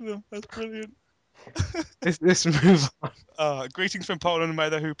wreck them. That's brilliant. Let's move on. Greetings from Poland, and may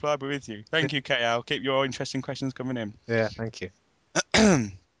the hoopla be with you. Thank you, KL. Keep your interesting questions coming in. Yeah, thank you.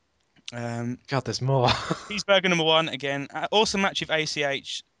 God, there's more. Cheeseburger number 1 again. Awesome match with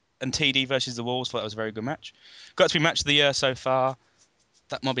ACH and TD versus the Wolves. Thought that was a very good match. Got to be match of the year so far.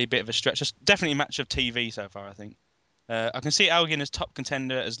 That might be a bit of a stretch. Just definitely match of TV so far, I think. I can see Elgin as top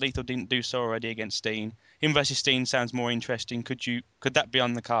contender, as Lethal didn't do so already against Steen. Him versus Steen sounds more interesting. Could that be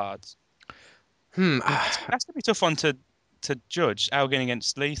on the cards? That's going to be a tough one to judge. Elgin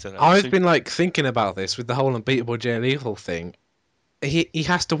against Lethal. I've been thinking about this with the whole unbeatable Jay Lethal thing. He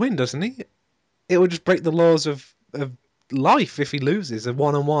has to win, doesn't he? It would just break the laws of life if he loses a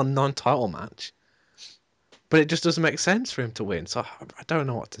one-on-one non-title match. But it just doesn't make sense for him to win, so I don't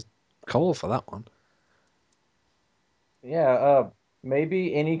know what to call for that one. Yeah,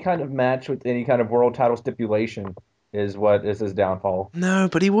 maybe any kind of match with any kind of world title stipulation is what is his downfall. No,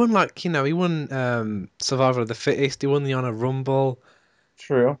 but he won he won Survivor of the Fittest. He won the Honor Rumble.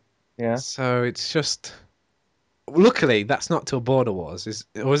 True. Yeah. So it's just. Luckily, that's not till Border Wars. Is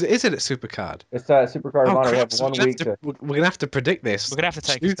it at Supercard? It's Supercard of Honor. We have 1 week to. We're gonna have to predict this. We're gonna have to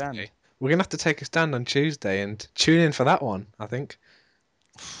take a stand. We're gonna have to take a stand on Tuesday and tune in for that one. I think.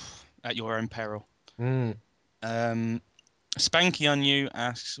 At your own peril. Spanky on You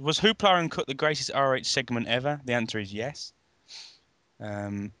asks, was Hoopla and Cut the greatest ROH segment ever? The answer is yes.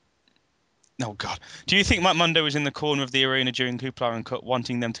 Oh God. Do you think Mike Mundo was in the corner of the arena during Hoopla and Cut,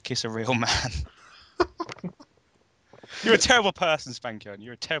 wanting them to kiss a real man? You're a terrible person, Spanky on.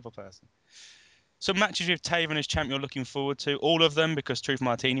 You're a terrible person. Some matches with Taven as champ you're looking forward to. All of them, because Truth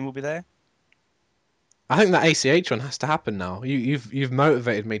Martini will be there. I think that ACH one has to happen now. You've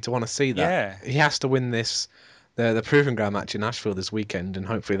motivated me to want to see that. Yeah. He has to win this. The Proving Ground match in Nashville this weekend, and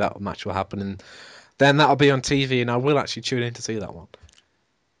hopefully that match will happen, and then that'll be on TV, and I will actually tune in to see that one.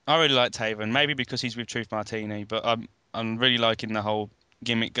 I really like Taven, maybe because he's with Truth Martini, but I'm really liking the whole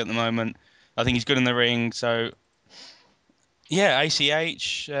gimmick at the moment. I think he's good in the ring, so yeah,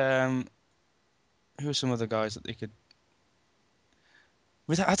 ACH. Who are some other guys that they could?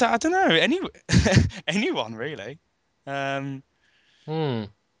 I don't know. Anyone really. I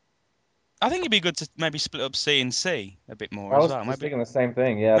think it'd be good to maybe split up C and C a bit more as well. I was thinking the same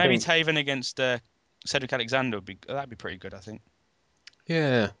thing. Yeah. Maybe Taven against Cedric Alexander that'd be pretty good, I think.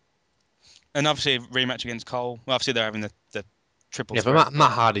 Yeah. And obviously a rematch against Cole. Well, obviously they're having the triple. Yeah, but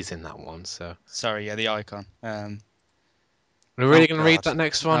Matt Hardy's in that one, so. Sorry, yeah, the icon. We're really gonna read that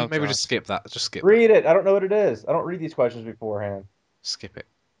next one? Maybe just skip that. Just skip. Read it. I don't know what it is. I don't read these questions beforehand. Skip it.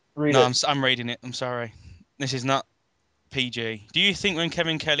 Read it. I'm reading it. I'm sorry. This is not PG. Do you think when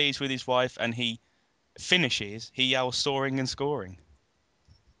Kevin Kelly is with his wife and he finishes, he yells soaring and scoring?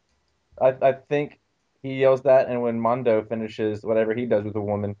 I think he yells that, and when Mondo finishes whatever he does with a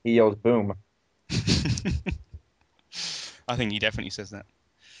woman, he yells boom. I think he definitely says that.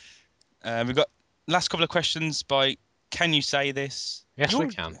 We've got last couple of questions by Can you say this? Yes, we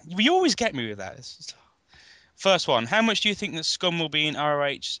can. You always get me with that. First one. How much do you think that Scum will be in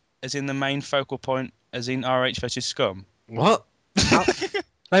ROH as in the main focal point as in ROH versus Scum? What?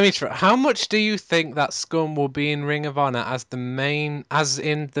 Let me try. How much do you think that Scum will be in Ring of Honor as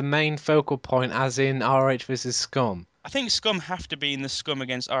in the main focal point as in ROH versus Scum? I think Scum have to be in the Scum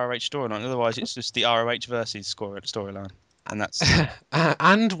against ROH storyline. Otherwise, it's just the ROH versus storyline. And that's...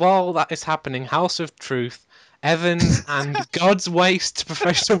 And while that is happening, House of Truth, Evans and God's Waste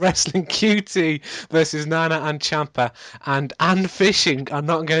Professional Wrestling QT versus Nana and Ciampa and Ann Fishing are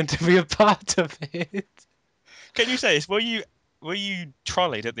not going to be a part of it. Can you say this? Were you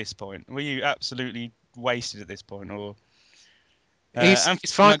trolleyed at this point? Were you absolutely wasted at this point, or? He's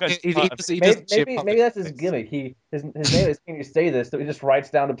fine. Maybe that's his gimmick. His name is Can You Say This? So he just writes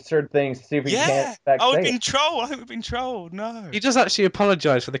down absurd things to see if he can't. We've been trolled. I think we've been trolled. No. He does actually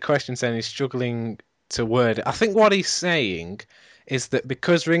apologise for the question, saying he's struggling to word it. I think what he's saying is that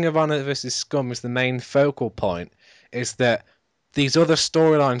because Ring of Honor versus Scum is the main focal point, is that these other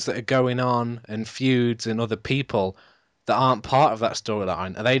storylines that are going on and feuds and other people that aren't part of that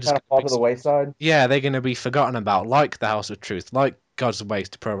storyline, are they just kind of fall to the wayside? Yeah, they're going to be forgotten about, like the House of Truth, like God's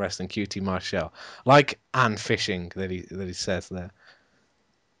Waste Pro Wrestling QT Marshall, like Ann Fishing that he says there.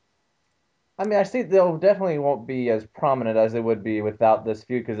 I mean, I see they'll definitely won't be as prominent as they would be without this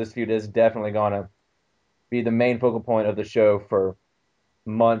feud, because this feud is definitely going to be the main focal point of the show for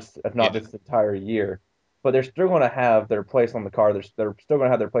months, if not this entire year. But they're still going to have their place on the card. They're still going to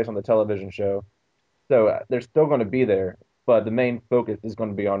have their place on the television show. So they're still going to be there, but the main focus is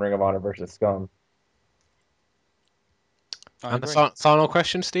going to be on Ring of Honor versus Scum. And the final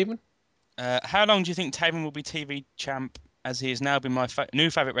question, Stephen? How long do you think Taven will be TV champ, as he has now been my new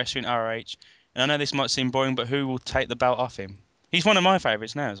favourite wrestler in ROH? And I know this might seem boring, but who will take the belt off him? He's one of my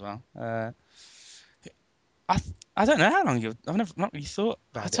favourites now as well. I don't know how long I've never not really thought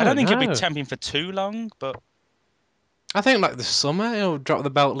about it. I don't think he'll be champion for too long, but I think like the summer, he'll drop the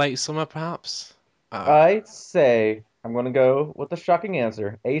belt late summer perhaps. I say I'm going to go with the shocking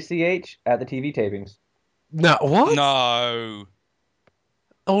answer. ACH at the TV tapings. No, what? No.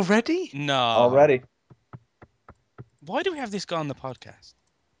 Already? No. Already. Why do we have this guy on the podcast?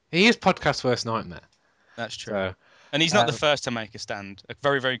 He is podcast worst nightmare. That's true. So, and he's not the first to make a stand. A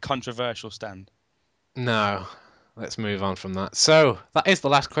very, very controversial stand. No. Let's move on from that. So, that is the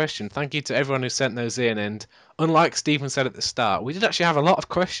last question. Thank you to everyone who sent those in. And unlike Stephen said at the start, we did actually have a lot of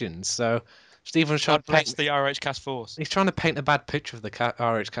questions. So, Stephen's trying to paint the ROH Cast Force. He's trying to paint a bad picture of the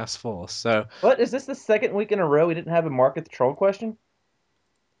ROH Cast Force. So, what is this the second week in a row we didn't have a Market the Troll question?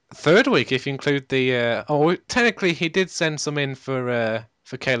 Third week, if you include the. Technically, he did send some in for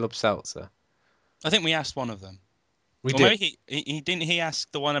Caleb Seltzer. I think we asked one of them. We did. Maybe he didn't. He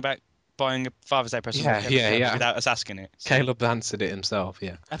asked the one about buying a Father's Day present without us asking it. So. Caleb answered it himself.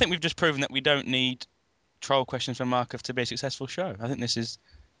 Yeah. I think we've just proven that we don't need troll questions from Markov to be a successful show. I think this is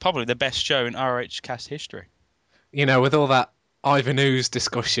probably the best show in ROH Cast history. You know, with all that Ivan Ooze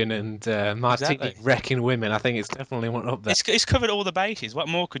discussion and Martini wrecking women, I think it's definitely one up there. It's covered all the bases. What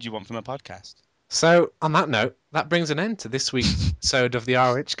more could you want from a podcast? So, on that note, that brings an end to this week's episode of the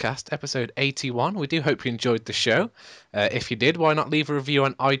ROH Cast, episode 81. We do hope you enjoyed the show. If you did, why not leave a review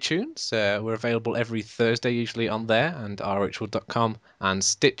on iTunes? We're available every Thursday, usually on there, and ROHworld.com and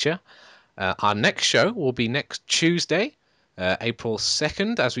Stitcher. Our next show will be next Tuesday, April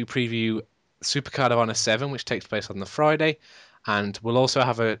 2nd, as we preview Supercard of Honor 7, which takes place on the Friday. And we'll also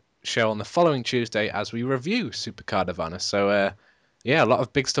have a show on the following Tuesday as we review Supercard of Honor. So, yeah, a lot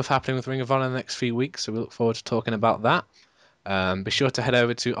of big stuff happening with Ring of Honor in the next few weeks, so we look forward to talking about that. Be sure to head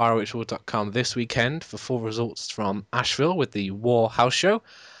over to ROHworld.com this weekend for full results from Asheville with the War House Show.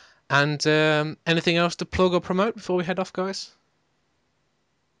 And anything else to plug or promote before we head off, guys?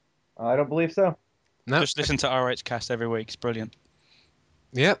 I don't believe so. No. Just listen to ROH Cast every week. It's brilliant.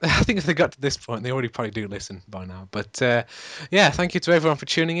 Yeah, I think if they got to this point, they already probably do listen by now. But yeah, thank you to everyone for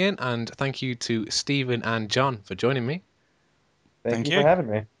tuning in, and thank you to Stephen and John for joining me. Thank you for having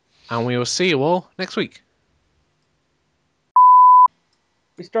me. And we will see you all next week.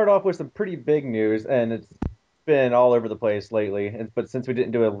 We start off with some pretty big news, and it's been all over the place lately. But since we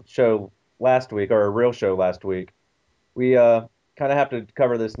didn't do a show last week, or a real show last week, we kind of have to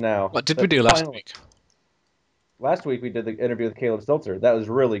cover this now. What did we do last week? Last week we did the interview with Caleb Seltzer. That was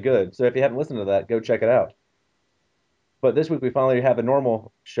really good. So if you haven't listened to that, go check it out. But this week we finally have a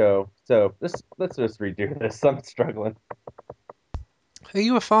normal show. So let's just redo this. I'm struggling. Hey,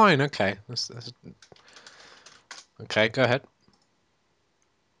 you were fine. Okay. Okay, go ahead.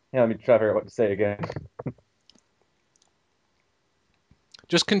 Yeah, let me try to figure out what to say again.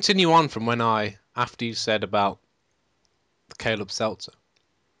 Just continue on from when after you said about Caleb Seltzer.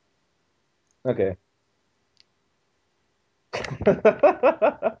 Okay.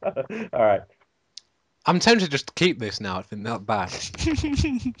 All right. I'm tempted just to keep this now. I think that bad.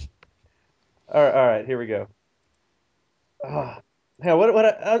 All right. Here we go. Hey,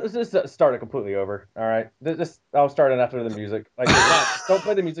 let's just start it completely over. All right. I'll start in after the music. Like, don't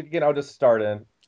play the music again. I'll just start in.